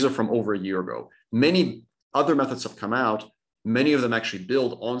results. These are from over a year ago. Many other methods have come out many of them actually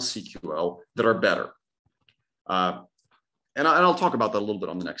build on CQL that are better. And I'll talk about that a little bit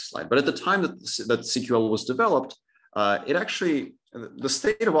on the next slide. But at the time that CQL was developed, the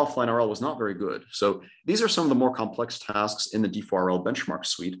state of offline RL was not very good. So these are some of the more complex tasks in the D4RL benchmark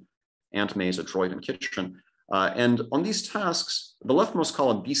suite, Ant, Maze, Adroit, and Kitchen. And on these tasks, the leftmost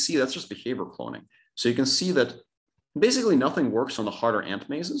column, BC, that's just behavior cloning. So you can see that basically nothing works on the harder Ant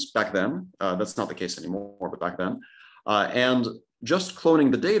mazes back then. That's not the case anymore, but back then. And just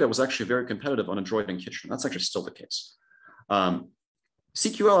cloning the data was actually very competitive on Adroit and Kitchen. That's actually still the case.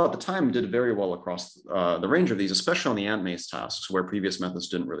 CQL at the time did very well across the range of these, especially on the Ant maze tasks where previous methods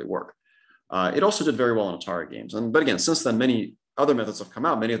didn't really work. It also did very well on Atari games. But again, since then, many other methods have come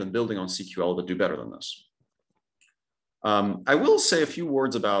out, many of them building on CQL that do better than this. I will say a few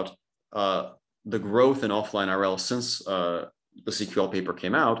words about the growth in offline RL since the CQL paper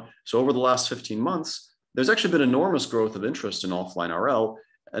came out. So over the last 15 months, there's actually been enormous growth of interest in offline RL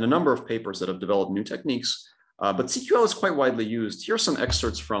and a number of papers that have developed new techniques. But CQL is quite widely used. Here are some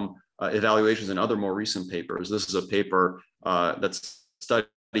excerpts from evaluations in other more recent papers. This is a paper that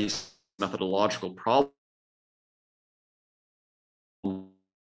studies methodological problems in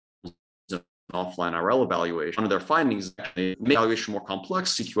offline RL evaluation. One of their findings is actually make evaluation more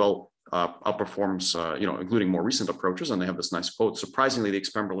complex. CQL outperforms, including more recent approaches, and they have this nice quote. Surprisingly, the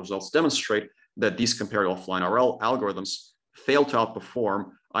experimental results demonstrate that these compared offline RL algorithms fail to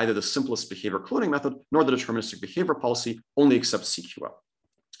outperform either the simplest behavior cloning method nor the deterministic behavior policy, only accepts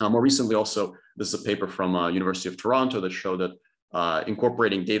CQL. More recently, also, this is a paper from University of Toronto that showed that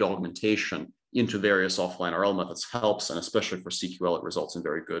incorporating data augmentation into various offline RL methods helps, and especially for CQL, it results in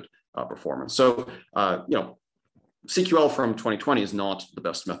very good performance. So, CQL from 2020 is not the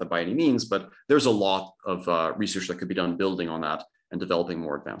best method by any means, but there's a lot of research that could be done building on that and developing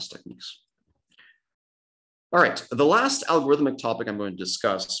more advanced techniques. All right, the last algorithmic topic I'm going to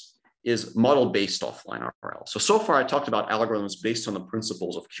discuss is model-based offline RL. So far I talked about algorithms based on the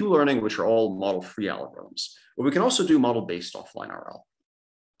principles of Q-learning, which are all model-free algorithms. But we can also do model-based offline RL.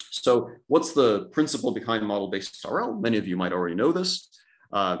 So what's the principle behind model-based RL? Many of you might already know this.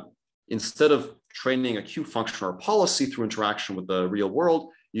 Instead of training a Q function or policy through interaction with the real world,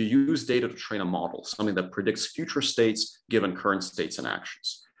 you use data to train a model, something that predicts future states given current states and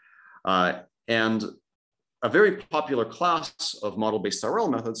actions. And a very popular class of model-based RL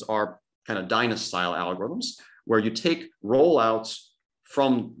methods are kind of Dyna-style algorithms, where you take rollouts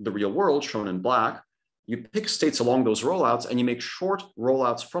from the real world, shown in black, you pick states along those rollouts, and you make short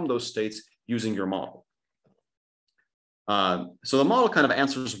rollouts from those states using your model. So the model kind of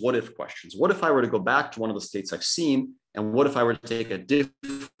answers what-if questions. What if I were to go back to one of the states I've seen, and what if I were to take a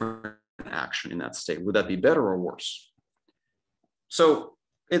different action in that state? Would that be better or worse? So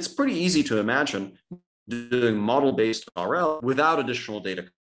it's pretty easy to imagine doing model-based RL without additional data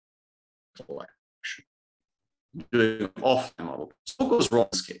collection, doing offline model. So what goes wrong in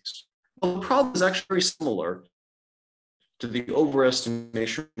this case? Well, the problem is actually very similar to the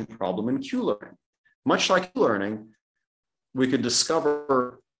overestimation problem in Q-learning. Much like Q-learning, we could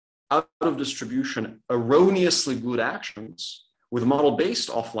discover out of distribution erroneously good actions. With model-based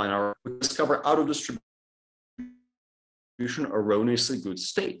offline RL, we discover out of distribution erroneously good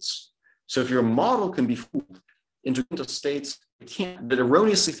states. So if your model can be fooled into states that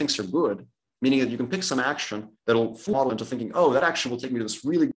erroneously thinks are good, meaning that you can pick some action that'll fool the model into thinking, oh, that action will take me to this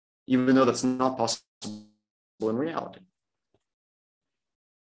really, even though that's not possible in reality.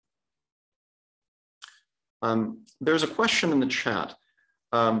 There's a question in the chat.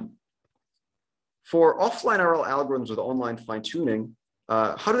 For offline RL algorithms with online fine-tuning,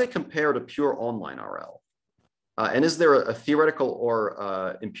 how do they compare to pure online RL? And is there a theoretical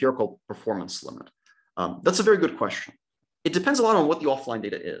or empirical performance limit? That's a very good question. It depends a lot on what the offline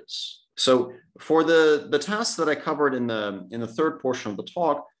data is. So for the tasks that I covered in the third portion of the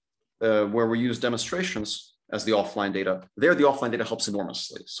talk, where we use demonstrations as the offline data, there the offline data helps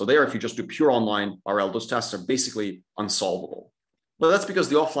enormously. So there, if you just do pure online RL, those tasks are basically unsolvable. But that's because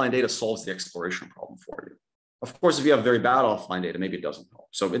the offline data solves the exploration problem for you. Of course, if you have very bad offline data, maybe it doesn't help.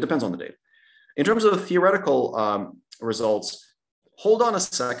 So it depends on the data. In terms of the theoretical results, hold on a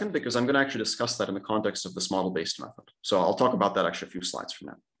second, because I'm going to actually discuss that in the context of this model-based method. So I'll talk about that actually a few slides from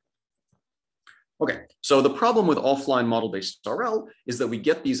now. Okay, so the problem with offline model-based RL is that we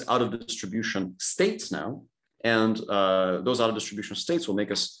get these out-of-distribution states now, and those out-of-distribution states will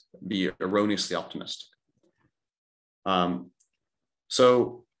make us be erroneously optimistic.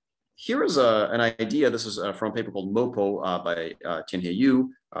 So here is an idea. This is from a paper called MOPO by Tianhe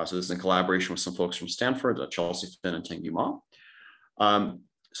Yu. So this is in collaboration with some folks from Stanford, Chelsea Finn and Tengyu Ma.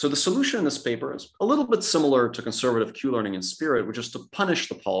 So the solution in this paper is a little bit similar to conservative Q-learning in spirit, which is to punish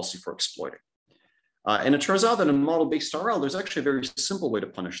the policy for exploiting. And it turns out that in model-based RL, there's actually a very simple way to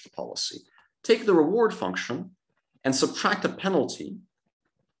punish the policy. Take the reward function and subtract a penalty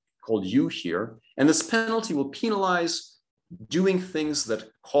called U here, and this penalty will penalize doing things that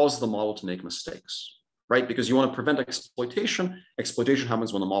cause the model to make mistakes, right? Because you want to prevent exploitation. Exploitation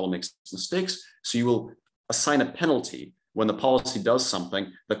happens when the model makes mistakes, so you will assign a penalty when the policy does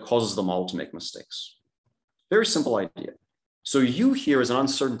something that causes the model to make mistakes. Very simple idea. So U here is an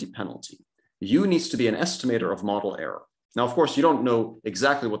uncertainty penalty. U needs to be an estimator of model error. Now, of course, you don't know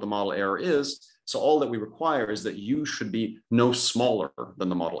exactly what the model error is, so all that we require is that U should be no smaller than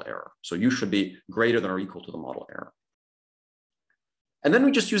the model error. So U should be greater than or equal to the model error. And then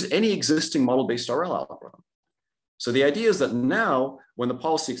we just use any existing model-based RL algorithm. So the idea is that now, when the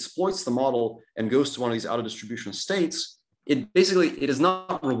policy exploits the model and goes to one of these out-of-distribution states, it is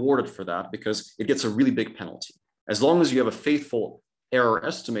not rewarded for that because it gets a really big penalty. As long as you have a faithful error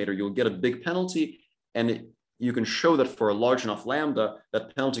estimator, you'll get a big penalty, and you can show that for a large enough lambda,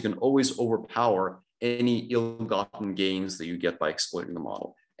 that penalty can always overpower any ill-gotten gains that you get by exploiting the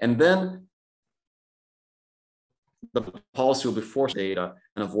model. And then the policy will be forced data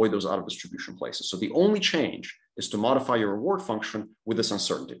and avoid those out-of-distribution places. So the only change is to modify your reward function with this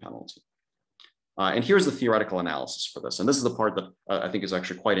uncertainty penalty. And here's the theoretical analysis for this. And this is the part that I think is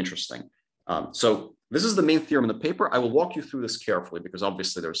actually quite interesting. So this is the main theorem in the paper. I will walk you through this carefully because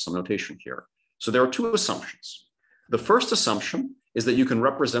obviously there's some notation here. So there are two assumptions. The first assumption is that you can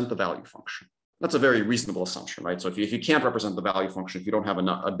represent the value function. That's a very reasonable assumption, right? So if you can't represent the value function, if you don't have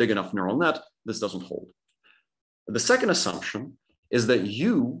a big enough neural net, this doesn't hold. The second assumption is that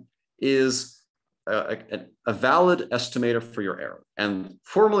U is a valid estimator for your error. And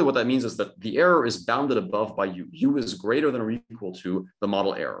formally what that means is that the error is bounded above by U. U is greater than or equal to the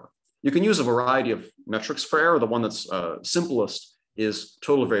model error. You can use a variety of metrics for error. The one that's simplest is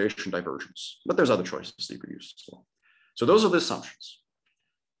total variation divergence, but there's other choices that you could use as well. So those are the assumptions.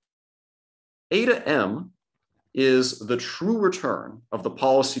 Eta M is the true return of the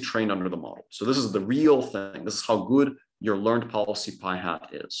policy trained under the model. So this is the real thing. This is how good your learned policy pi hat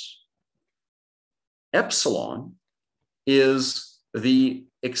is. Epsilon is the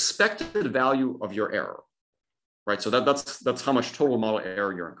expected value of your error, right? So that's how much total model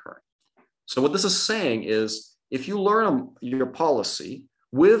error you're incurring. So what this is saying is if you learn your policy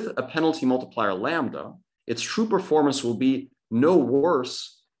with a penalty multiplier lambda, its true performance will be no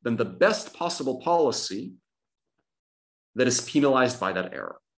worse than the best possible policy that is penalized by that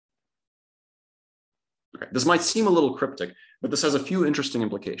error. Okay, this might seem a little cryptic, but this has a few interesting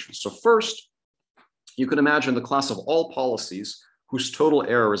implications. So first, you can imagine the class of all policies whose total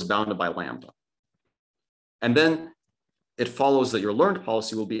error is bounded by lambda. And then it follows that your learned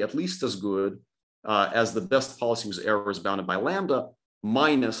policy will be at least as good as the best policy whose error is bounded by lambda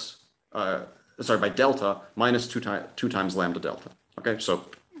minus, by delta minus two times lambda delta. Okay, so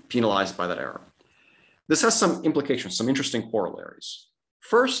penalized by that error. This has some implications, some interesting corollaries.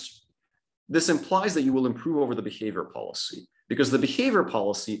 First, this implies that you will improve over the behavior policy because the behavior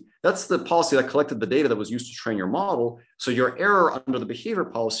policy, that's the policy that collected the data that was used to train your model. So your error under the behavior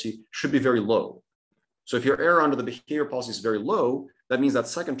policy should be very low. So if your error under the behavior policy is very low, that means that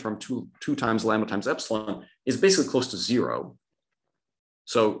second term, two times lambda times epsilon, is basically close to zero.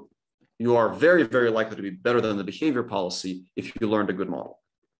 So you are very, very likely to be better than the behavior policy if you learned a good model.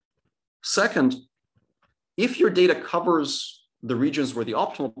 Second, if your data covers the regions where the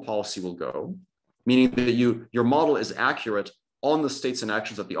optimal policy will go, meaning that your model is accurate on the states and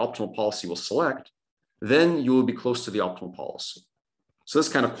actions that the optimal policy will select, then you will be close to the optimal policy. So this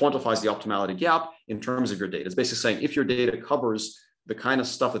kind of quantifies the optimality gap in terms of your data. It's basically saying if your data covers the kind of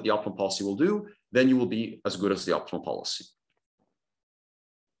stuff that the optimal policy will do, then you will be as good as the optimal policy.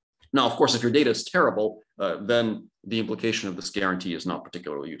 Now, of course, if your data is terrible, then the implication of this guarantee is not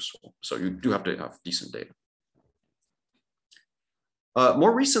particularly useful. So you do have to have decent data.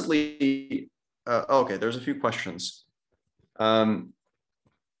 More recently, okay, there's a few questions. I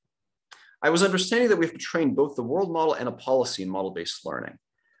was understanding that we have to train both the world model and a policy in model-based learning.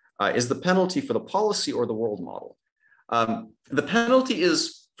 Is the penalty for the policy or the world model? The penalty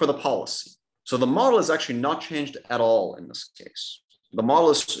is for the policy. So the model is actually not changed at all in this case. The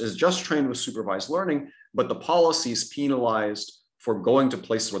model is just trained with supervised learning, but the policy is penalized for going to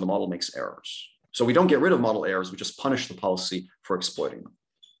places where the model makes errors. So we don't get rid of model errors, we just punish the policy for exploiting them.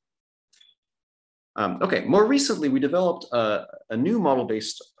 Okay, more recently, we developed a new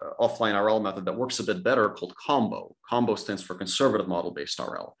model-based offline RL method that works a bit better called COMBO. COMBO stands for conservative model-based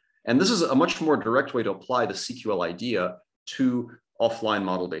RL. And this is a much more direct way to apply the CQL idea to offline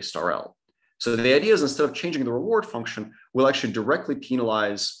model-based RL. So the idea is instead of changing the reward function, we'll actually directly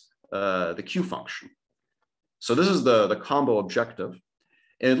penalize the Q function. So this is the combo objective.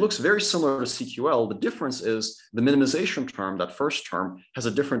 And it looks very similar to CQL. The difference is the minimization term, that first term, has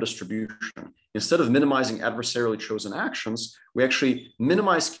a different distribution. Instead of minimizing adversarially chosen actions, we actually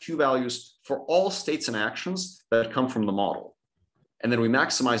minimize Q values for all states and actions that come from the model. And then we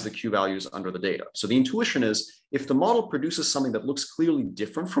maximize the Q values under the data. So the intuition is if the model produces something that looks clearly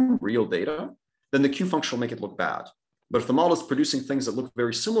different from real data, then the Q function will make it look bad. But if the model is producing things that look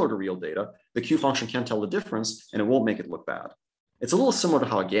very similar to real data, the Q function can't tell the difference and it won't make it look bad. It's a little similar to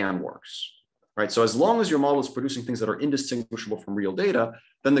how a GAN works, right? So as long as your model is producing things that are indistinguishable from real data,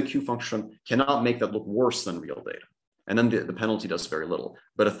 then the Q function cannot make that look worse than real data. And then the penalty does very little.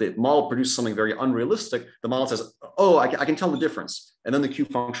 But if the model produces something very unrealistic, the model says, oh, I can tell the difference. And then the Q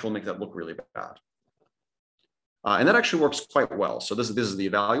function will make that look really bad. And that actually works quite well. So this is the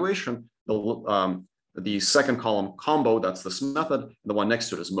evaluation. The second column, combo, that's this method. The one next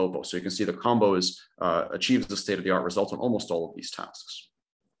to it is MOPO. So you can see the combo achieves the state-of-the-art result on almost all of these tasks.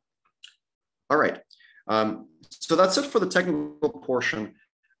 All right. So that's it for the technical portion.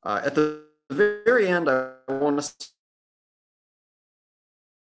 At the very end, I want to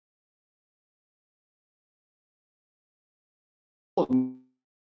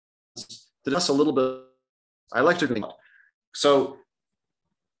discuss a little bit. I like to go. So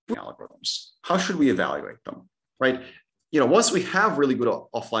algorithms, how should we evaluate them, right? Once we have really good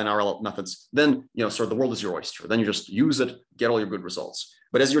offline RL methods, then sort of the world is your oyster. Then you just use it, get all your good results.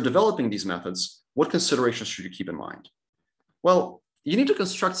 But as you're developing these methods, what considerations should you keep in mind? Well, you need to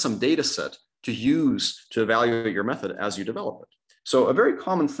construct some data set to use to evaluate your method as you develop it. So a very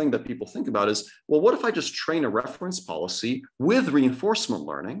common thing that people think about is, well, what if I just train a reference policy with reinforcement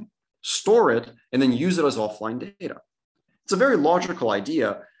learning, store it, and then use it as offline data? It's a very logical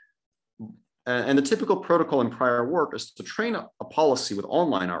idea. And the typical protocol in prior work is to train a policy with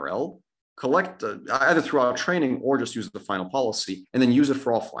online RL, collect either throughout training or just use the final policy, and then use it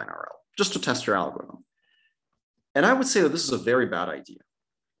for offline RL, just to test your algorithm. And I would say that this is a very bad idea.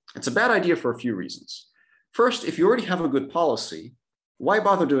 It's a bad idea for a few reasons. First, if you already have a good policy, why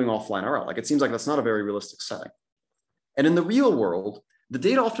bother doing offline RL? It seems like that's not a very realistic setting. And in the real world, the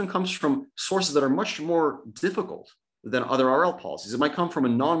data often comes from sources that are much more difficult than other RL policies. It might come from a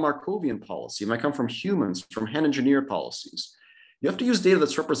non-Markovian policy. It might come from humans, from hand-engineered policies. You have to use data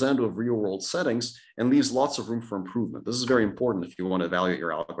that's representative of real-world settings and leaves lots of room for improvement. This is very important if you want to evaluate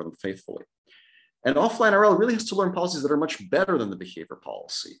your algorithm faithfully. And offline RL really has to learn policies that are much better than the behavior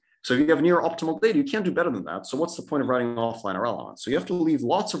policy. So if you have near optimal data, you can't do better than that. So what's the point of writing offline RL on it? So you have to leave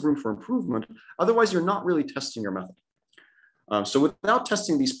lots of room for improvement. Otherwise, you're not really testing your method. So without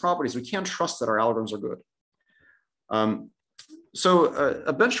testing these properties, we can't trust that our algorithms are good. So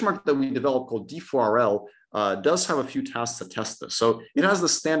a benchmark that we developed called D4RL does have a few tasks to test this. So it has the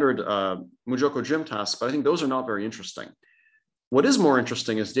standard Mujoko Gym tasks, but I think those are not very interesting. What is more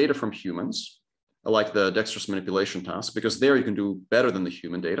interesting is data from humans, like the dexterous manipulation task, because there you can do better than the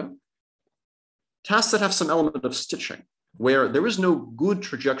human data. Tasks that have some element of stitching, where there is no good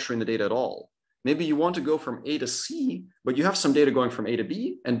trajectory in the data at all. Maybe you want to go from A to C, but you have some data going from A to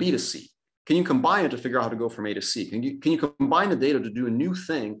B and B to C. Can you combine it to figure out how to go from A to C? Can you combine the data to do a new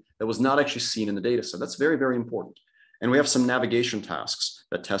thing that was not actually seen in the data set? That's very, very important. And we have some navigation tasks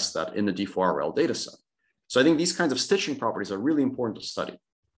that test that in the D4RL data set. So I think these kinds of stitching properties are really important to study.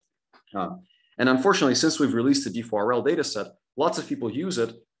 And unfortunately, since we've released the D4RL data set, lots of people use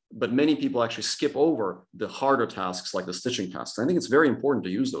it, but many people actually skip over the harder tasks like the stitching tasks. I think it's very important to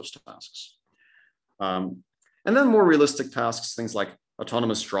use those tasks. And then more realistic tasks, things like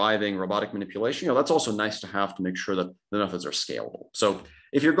autonomous driving, robotic manipulation, that's also nice to have to make sure that the methods are scalable. So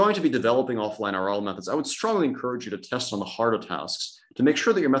if you're going to be developing offline RL methods, I would strongly encourage you to test on the harder tasks to make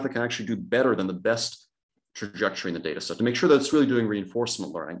sure that your method can actually do better than the best trajectory in the data set, to make sure that it's really doing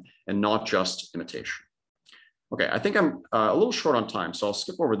reinforcement learning and not just imitation. Okay, I think I'm a little short on time, so I'll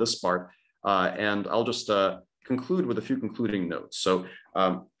skip over this part and I'll just conclude with a few concluding notes. So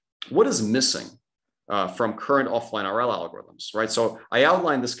what is missing from current offline RL algorithms, right? So I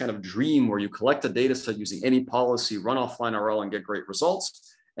outlined this kind of dream where you collect a data set using any policy, run offline RL and get great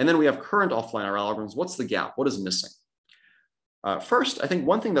results. And then we have current offline RL algorithms. What's the gap? What is missing? First, I think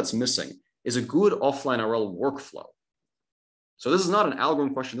one thing that's missing is a good offline RL workflow. So this is not an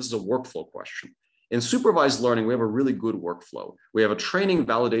algorithm question, this is a workflow question. In supervised learning, we have a really good workflow. We have a training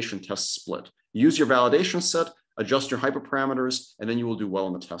validation test split. Use your validation set, adjust your hyperparameters, and then you will do well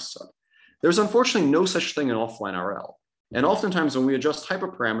in the test set. There's unfortunately no such thing in offline RL. And oftentimes when we adjust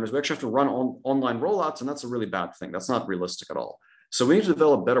hyperparameters, we actually have to run online rollouts, and that's a really bad thing. That's not realistic at all. So we need to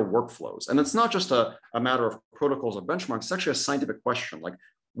develop better workflows. And it's not just a matter of protocols or benchmarks, it's actually a scientific question. Like,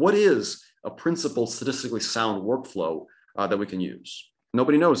 what is a principled, statistically sound workflow that we can use?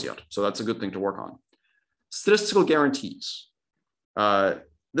 Nobody knows yet, so that's a good thing to work on. Statistical guarantees.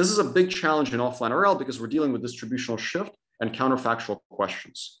 This is a big challenge in offline RL because we're dealing with distributional shift and counterfactual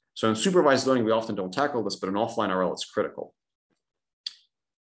questions. So in supervised learning, we often don't tackle this, but in offline RL, it's critical.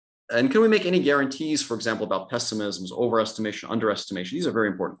 And can we make any guarantees, for example, about pessimisms, overestimation, underestimation? These are very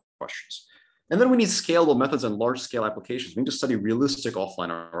important questions. And then we need scalable methods and large-scale applications. We need to study realistic offline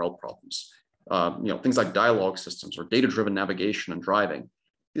RL problems. Things like dialogue systems or data-driven navigation and driving.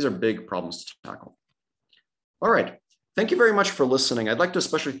 These are big problems to tackle. All right. Thank you very much for listening. I'd like to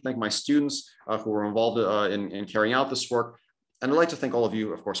especially thank my students who were involved in carrying out this work. And I'd like to thank all of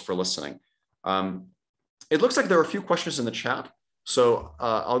you, of course, for listening. It looks like there are a few questions in the chat. So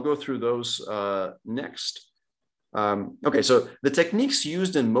I'll go through those next. Okay, so the techniques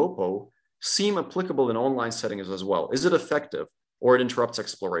used in MOPO seem applicable in online settings as well. Is it effective or it interrupts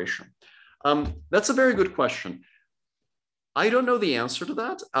exploration? That's a very good question. I don't know the answer to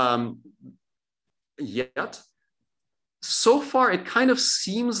that yet. So far, it kind of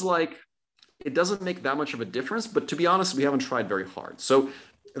seems like it doesn't make that much of a difference, but to be honest, we haven't tried very hard. So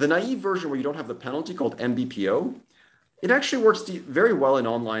the naive version where you don't have the penalty called MBPO, it actually works very well in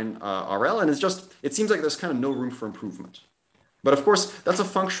online RL, and it seems like there's kind of no room for improvement. But of course, that's a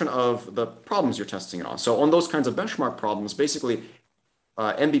function of the problems you're testing it on. So on those kinds of benchmark problems, basically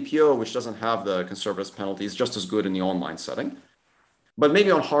MBPO, which doesn't have the conservative penalty, is just as good in the online setting. But maybe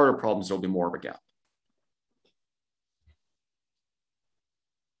on harder problems, there'll be more of a gap.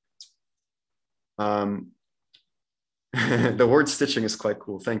 The word stitching is quite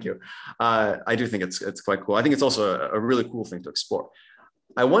cool. Thank you. I do think it's quite cool. I think it's also a really cool thing to explore.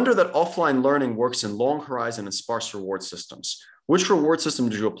 I wonder that offline learning works in long horizon and sparse reward systems. Which reward system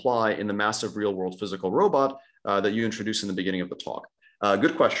did you apply in the massive real world physical robot that you introduced in the beginning of the talk?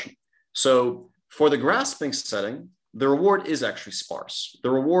 Good question. So for the grasping setting, the reward is actually sparse. The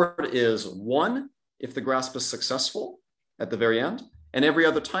reward is 1 if the grasp is successful at the very end, and every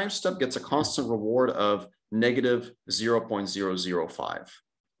other time step gets a constant reward of negative 0.005.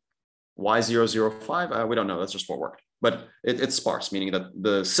 Why 0.005? We don't know. That's just what worked. But it's sparse, meaning that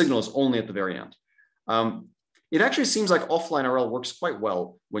the signal is only at the very end. It actually seems like offline RL works quite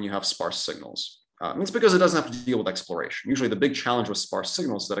well when you have sparse signals. It's because it doesn't have to deal with exploration. Usually the big challenge with sparse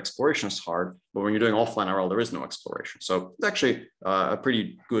signals is that exploration is hard, but when you're doing offline RL, there is no exploration. So it's actually a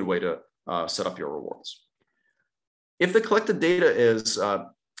pretty good way to set up your rewards. If the collected data is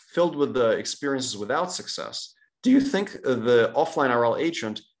filled with the experiences without success, do you think the offline RL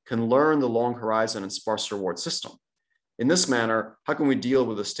agent can learn the long horizon and sparse reward system? In this manner, how can we deal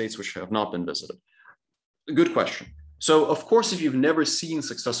with the states which have not been visited? Good question. So of course, if you've never seen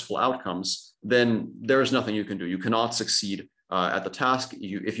successful outcomes, then there is nothing you can do. You cannot succeed at the task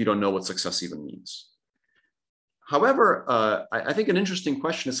if you don't know what success even means. However, I think an interesting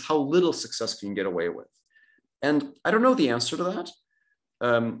question is how little success can you get away with? And I don't know the answer to that,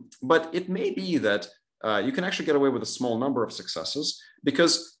 but it may be that you can actually get away with a small number of successes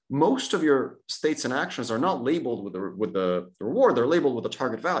because most of your states and actions are not labeled with the reward, they're labeled with the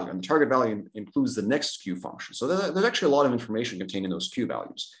target value, and the target value includes the next Q function. So there's actually a lot of information contained in those Q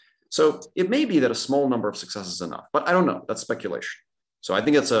values. So it may be that a small number of successes is enough, but I don't know, that's speculation. So I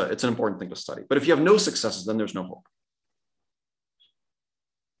think it's an important thing to study. But if you have no successes, then there's no hope.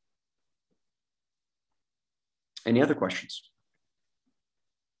 Any other questions?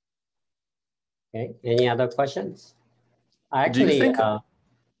 Okay, any other questions? Actually,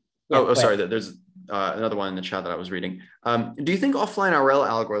 sorry, there's another one in the chat that I was reading. Do you think offline RL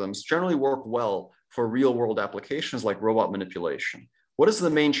algorithms generally work well for real world applications like robot manipulation? What is the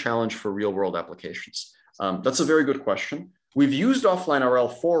main challenge for real world applications? That's a very good question. We've used offline RL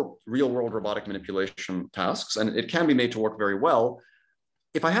for real world robotic manipulation tasks, and it can be made to work very well.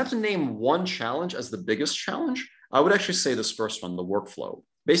 If I had to name one challenge as the biggest challenge, I would actually say this first one, the workflow.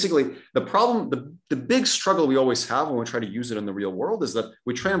 Basically, the problem, the big struggle we always have when we try to use it in the real world is that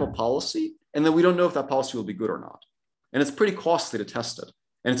we train a policy and then we don't know if that policy will be good or not. And it's pretty costly to test it.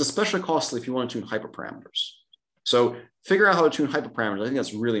 And it's especially costly if you want to tune hyperparameters. So figure out how to tune hyperparameters. I think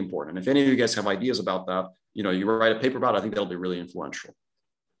that's really important. And if any of you guys have ideas about that, you write a paper about it, I think that'll be really influential.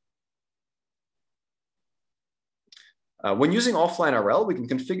 When using offline RL, we can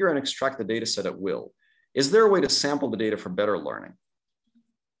configure and extract the data set at will. Is there a way to sample the data for better learning?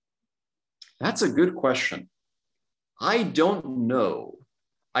 That's a good question. I don't know.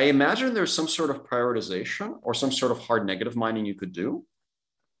 I imagine there's some sort of prioritization or some sort of hard negative mining you could do,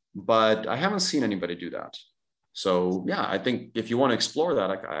 but I haven't seen anybody do that. So yeah, I think if you want to explore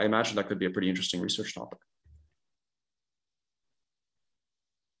that, I imagine that could be a pretty interesting research topic.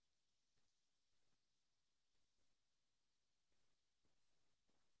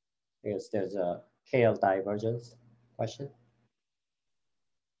 I guess there's a KL divergence question.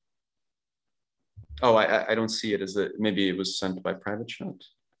 Oh, I don't see it. Is it maybe it was sent by private chat?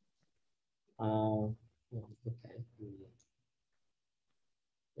 Okay.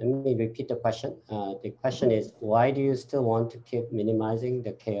 Let me repeat the question. The question is, why do you still want to keep minimizing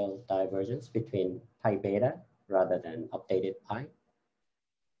the KL divergence between pi beta rather than updated pi?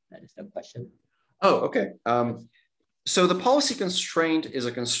 That is the question. Oh, okay. So the policy constraint is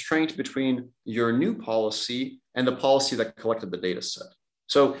a constraint between your new policy and the policy that collected the data set.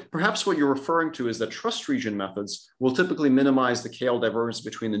 So perhaps what you're referring to is that trust region methods will typically minimize the KL divergence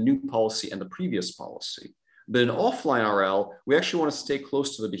between the new policy and the previous policy. But in offline RL, we actually want to stay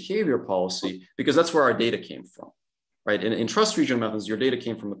close to the behavior policy because that's where our data came from, right? In trust region methods, your data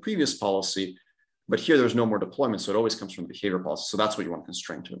came from the previous policy, but here there's no more deployment, so it always comes from the behavior policy. So that's what you want to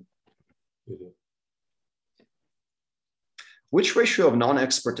constrain to. Mm-hmm. Which ratio of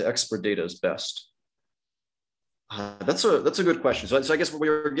non-expert to expert data is best? That's a good question. So I guess what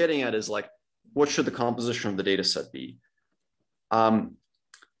we're getting at is like, what should the composition of the data set be?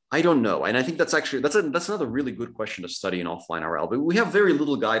 I don't know. And I think that's another really good question to study in offline RL, but we have very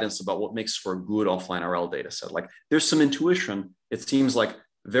little guidance about what makes for a good offline RL data set. Like there's some intuition. It seems like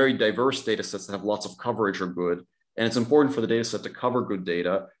very diverse data sets that have lots of coverage are good. And it's important for the data set to cover good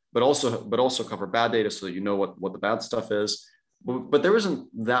data, but also cover bad data so that you know what the bad stuff is. But there isn't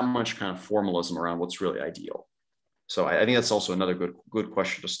that much kind of formalism around what's really ideal. So I think that's also another good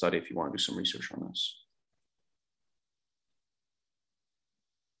question to study if you want to do some research on this.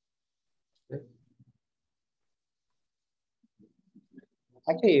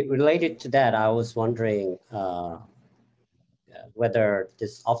 Actually, related to that, I was wondering whether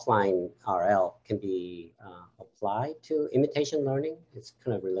this offline RL can be applied to imitation learning. It's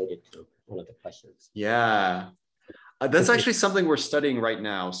kind of related to one of the questions. Yeah, that's actually something we're studying right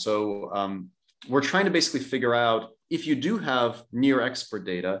now. So we're trying to basically figure out if you do have near expert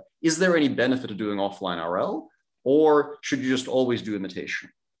data, is there any benefit to doing offline RL, or should you just always do imitation?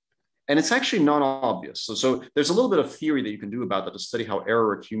 And it's actually not obvious. So there's a little bit of theory that you can do about that to study how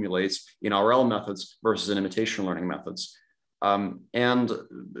error accumulates in RL methods versus in imitation learning methods. And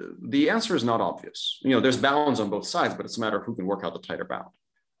the answer is not obvious. You know, there's bounds on both sides, but it's a matter of who can work out the tighter bound.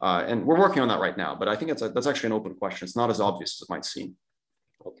 And we're working on that right now, but I think that's actually an open question. It's not as obvious as it might seem.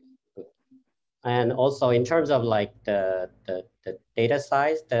 Okay, good. And also in terms of like the data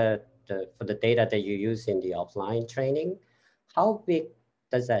size, for the data that you use in the offline training, how big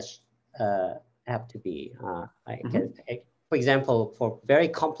does that have to be? For example, for very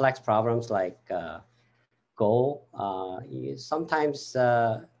complex problems like Go, sometimes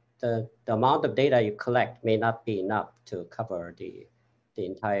the amount of data you collect may not be enough to cover the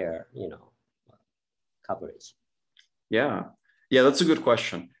entire, coverage. Yeah, that's a good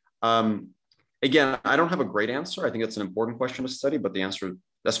question. Again, I don't have a great answer. I think it's an important question to study, but the answer,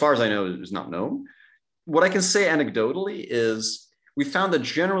 as far as I know, is not known. What I can say anecdotally is we found that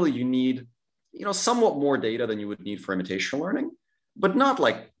generally you need, somewhat more data than you would need for imitation learning, but not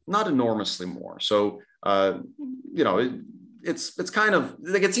enormously more. So, it's kind of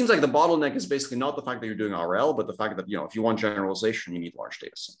like, it seems like the bottleneck is basically not the fact that you're doing RL, but the fact that, if you want generalization, you need large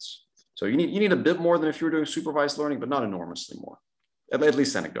data sets. So you need a bit more than if you were doing supervised learning, but not enormously more, at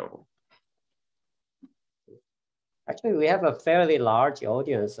least anecdotal. Actually, we have a fairly large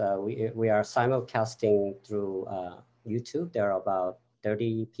audience. We are simulcasting through YouTube. There are about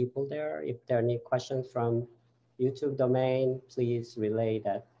 30 people there. If there are any questions from YouTube domain, please relay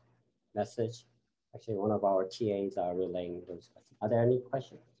that message. Actually, one of our TAs are relaying those questions. Are there any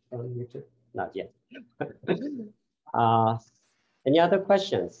questions from YouTube? Not yet. Any other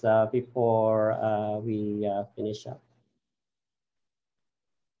questions before we finish up?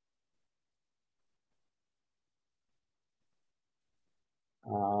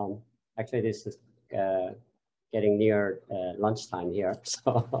 Actually, this is getting near lunchtime here,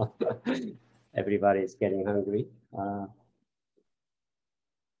 so everybody's getting hungry.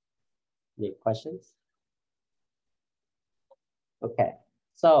 Any questions? Okay,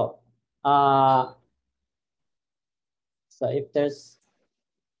 so if there's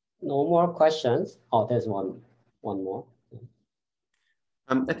no more questions, there's one more.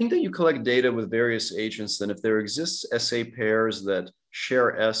 I think that you collect data with various agents, then if there exists SA pairs that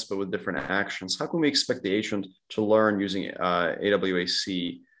share S but with different actions, how can we expect the agent to learn using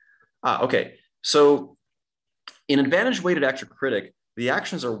AWAC? Okay, so in advantage weighted actor critic, the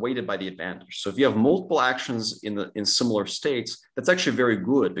actions are weighted by the advantage. So if you have multiple actions in similar states, that's actually very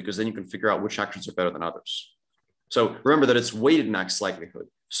good because then you can figure out which actions are better than others. So remember that it's weighted max likelihood.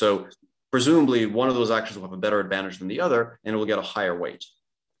 So presumably one of those actions will have a better advantage than the other, and it will get a higher weight.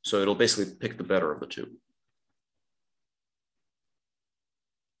 So it'll basically pick the better of the two.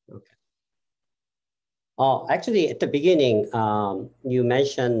 Okay. Oh, actually, at the beginning, you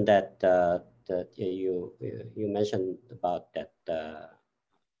mentioned that you mentioned about that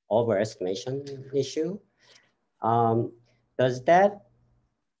overestimation issue. Does that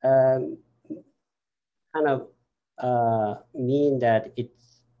kind of mean that it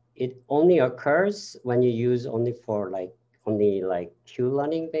only occurs when you use only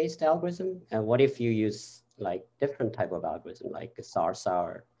Q-learning based algorithm? And what if you use like different type of algorithm, like a SARSA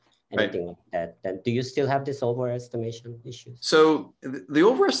or anything like that? Then do you still have this overestimation issues? So the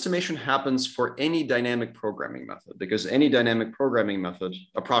overestimation happens for any dynamic programming method, because any dynamic programming method,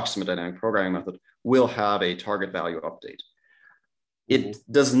 approximate dynamic programming method, will have a target value update. It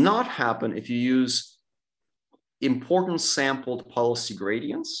does not happen if you use important sampled policy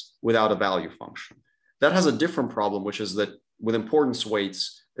gradients without a value function. That has a different problem, which is that with importance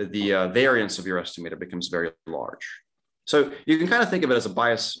weights, the variance of your estimator becomes very large. So you can kind of think of it as a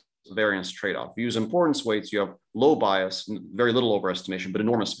bias variance trade-off. If you use importance weights, you have low bias, very little overestimation, but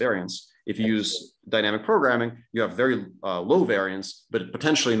enormous variance. If you use dynamic programming, you have very low variance, but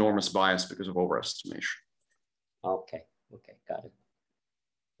potentially enormous bias because of overestimation. Okay, okay, got it.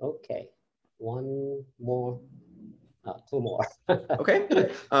 Okay, one more. Two more. Okay.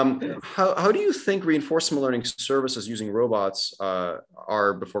 How do you think reinforcement learning services using robots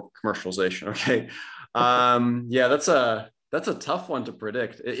are before commercialization? Okay. Yeah, that's a tough one to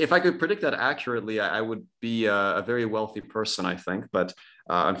predict. If I could predict that accurately, I would be a very wealthy person, I think. But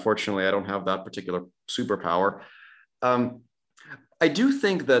unfortunately, I don't have that particular superpower. I do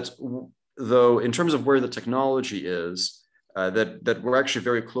think that, though, in terms of where the technology is, that we're actually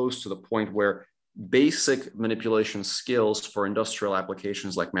very close to the point where basic manipulation skills for industrial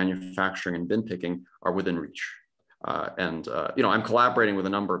applications like manufacturing and bin picking are within reach. I'm collaborating with a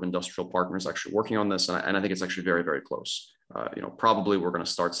number of industrial partners actually working on this, and I think it's actually very, very close. Probably we're going to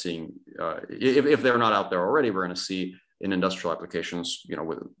start seeing, if they're not out there already, we're going to see in industrial applications,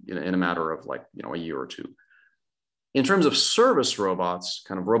 in a matter of like, a year or two. In terms of service robots,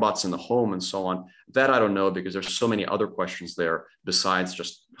 kind of robots in the home and so on, that I don't know, because there's so many other questions there besides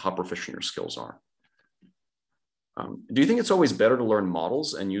just how proficient your skills are. Do you think it's always better to learn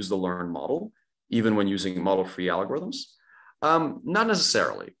models and use the learned model, even when using model-free algorithms? Not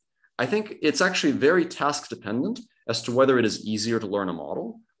necessarily. I think it's actually very task dependent as to whether it is easier to learn a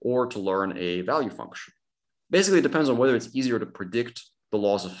model or to learn a value function. Basically, it depends on whether it's easier to predict the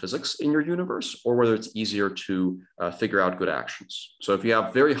laws of physics in your universe, or whether it's easier to figure out good actions. So if you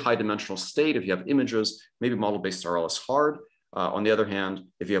have very high dimensional state, if you have images, maybe model-based RL is hard. On the other hand,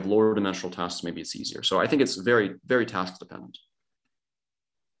 if you have lower dimensional tasks, maybe it's easier. So I think it's very, very task dependent.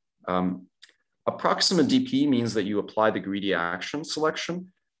 Approximate DP means that you apply the greedy action selection.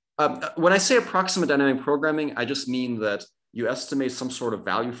 When I say approximate dynamic programming, I just mean that you estimate some sort of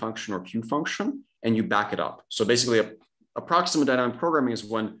value function or Q function and you back it up. So basically, approximate dynamic programming is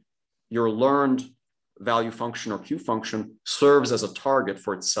when your learned value function or Q function serves as a target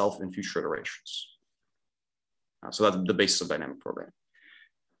for itself in future iterations. So that's the basis of dynamic programming.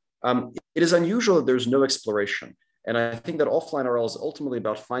 It is unusual that there's no exploration. And I think that offline RL is ultimately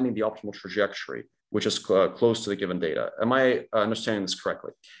about finding the optimal trajectory, which is close to the given data. Am I understanding this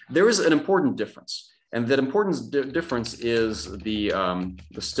correctly? There is an important difference. And that important difference is the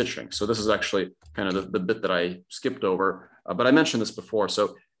stitching. So this is actually kind of the bit that I skipped over, but I mentioned this before.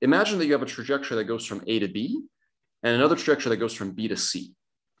 So imagine that you have a trajectory that goes from A to B and another trajectory that goes from B to C.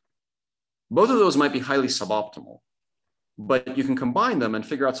 Both of those might be highly suboptimal, but you can combine them and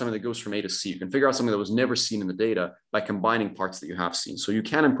figure out something that goes from A to C. You can figure out something that was never seen in the data by combining parts that you have seen. So you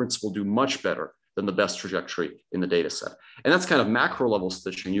can, in principle, do much better than the best trajectory in the data set. And that's kind of macro level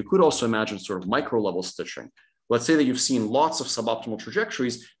stitching. You could also imagine sort of micro level stitching. Let's say that you've seen lots of suboptimal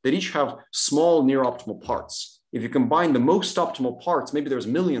trajectories that each have small near optimal parts. If you combine the most optimal parts, maybe there's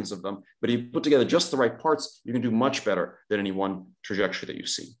millions of them, but if you put together just the right parts, you can do much better than any one trajectory that you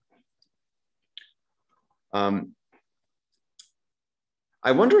see. I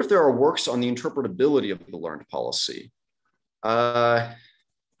wonder if there are works on the interpretability of the learned policy. I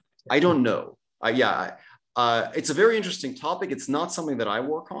don't know. It's a very interesting topic. It's not something that I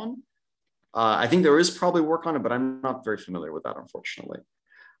work on. I think there is probably work on it, but I'm not very familiar with that, unfortunately.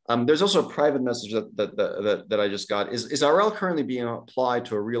 There's also a private message that I just got. Is RL currently being applied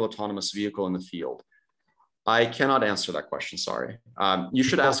to a real autonomous vehicle in the field? I cannot answer that question. Sorry. You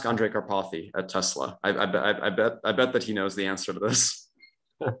should ask Andrei Karpathy at Tesla. I bet that he knows the answer to this.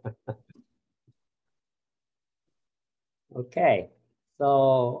 Okay,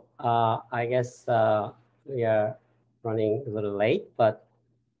 so I guess we are running a little late, but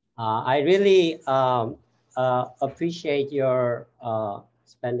I really appreciate your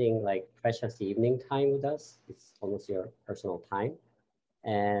spending like precious evening time with us. It's almost your personal time.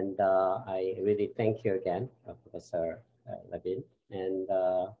 And I really thank you again, Professor Levine. And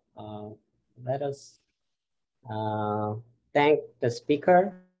let us thank the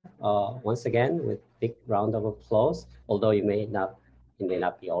speaker once again with big round of applause, although you may not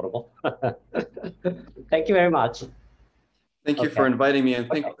be audible. Thank you very much. Thank you for inviting me, and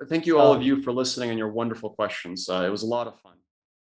thank you all of you for listening and your wonderful questions. It was a lot of fun.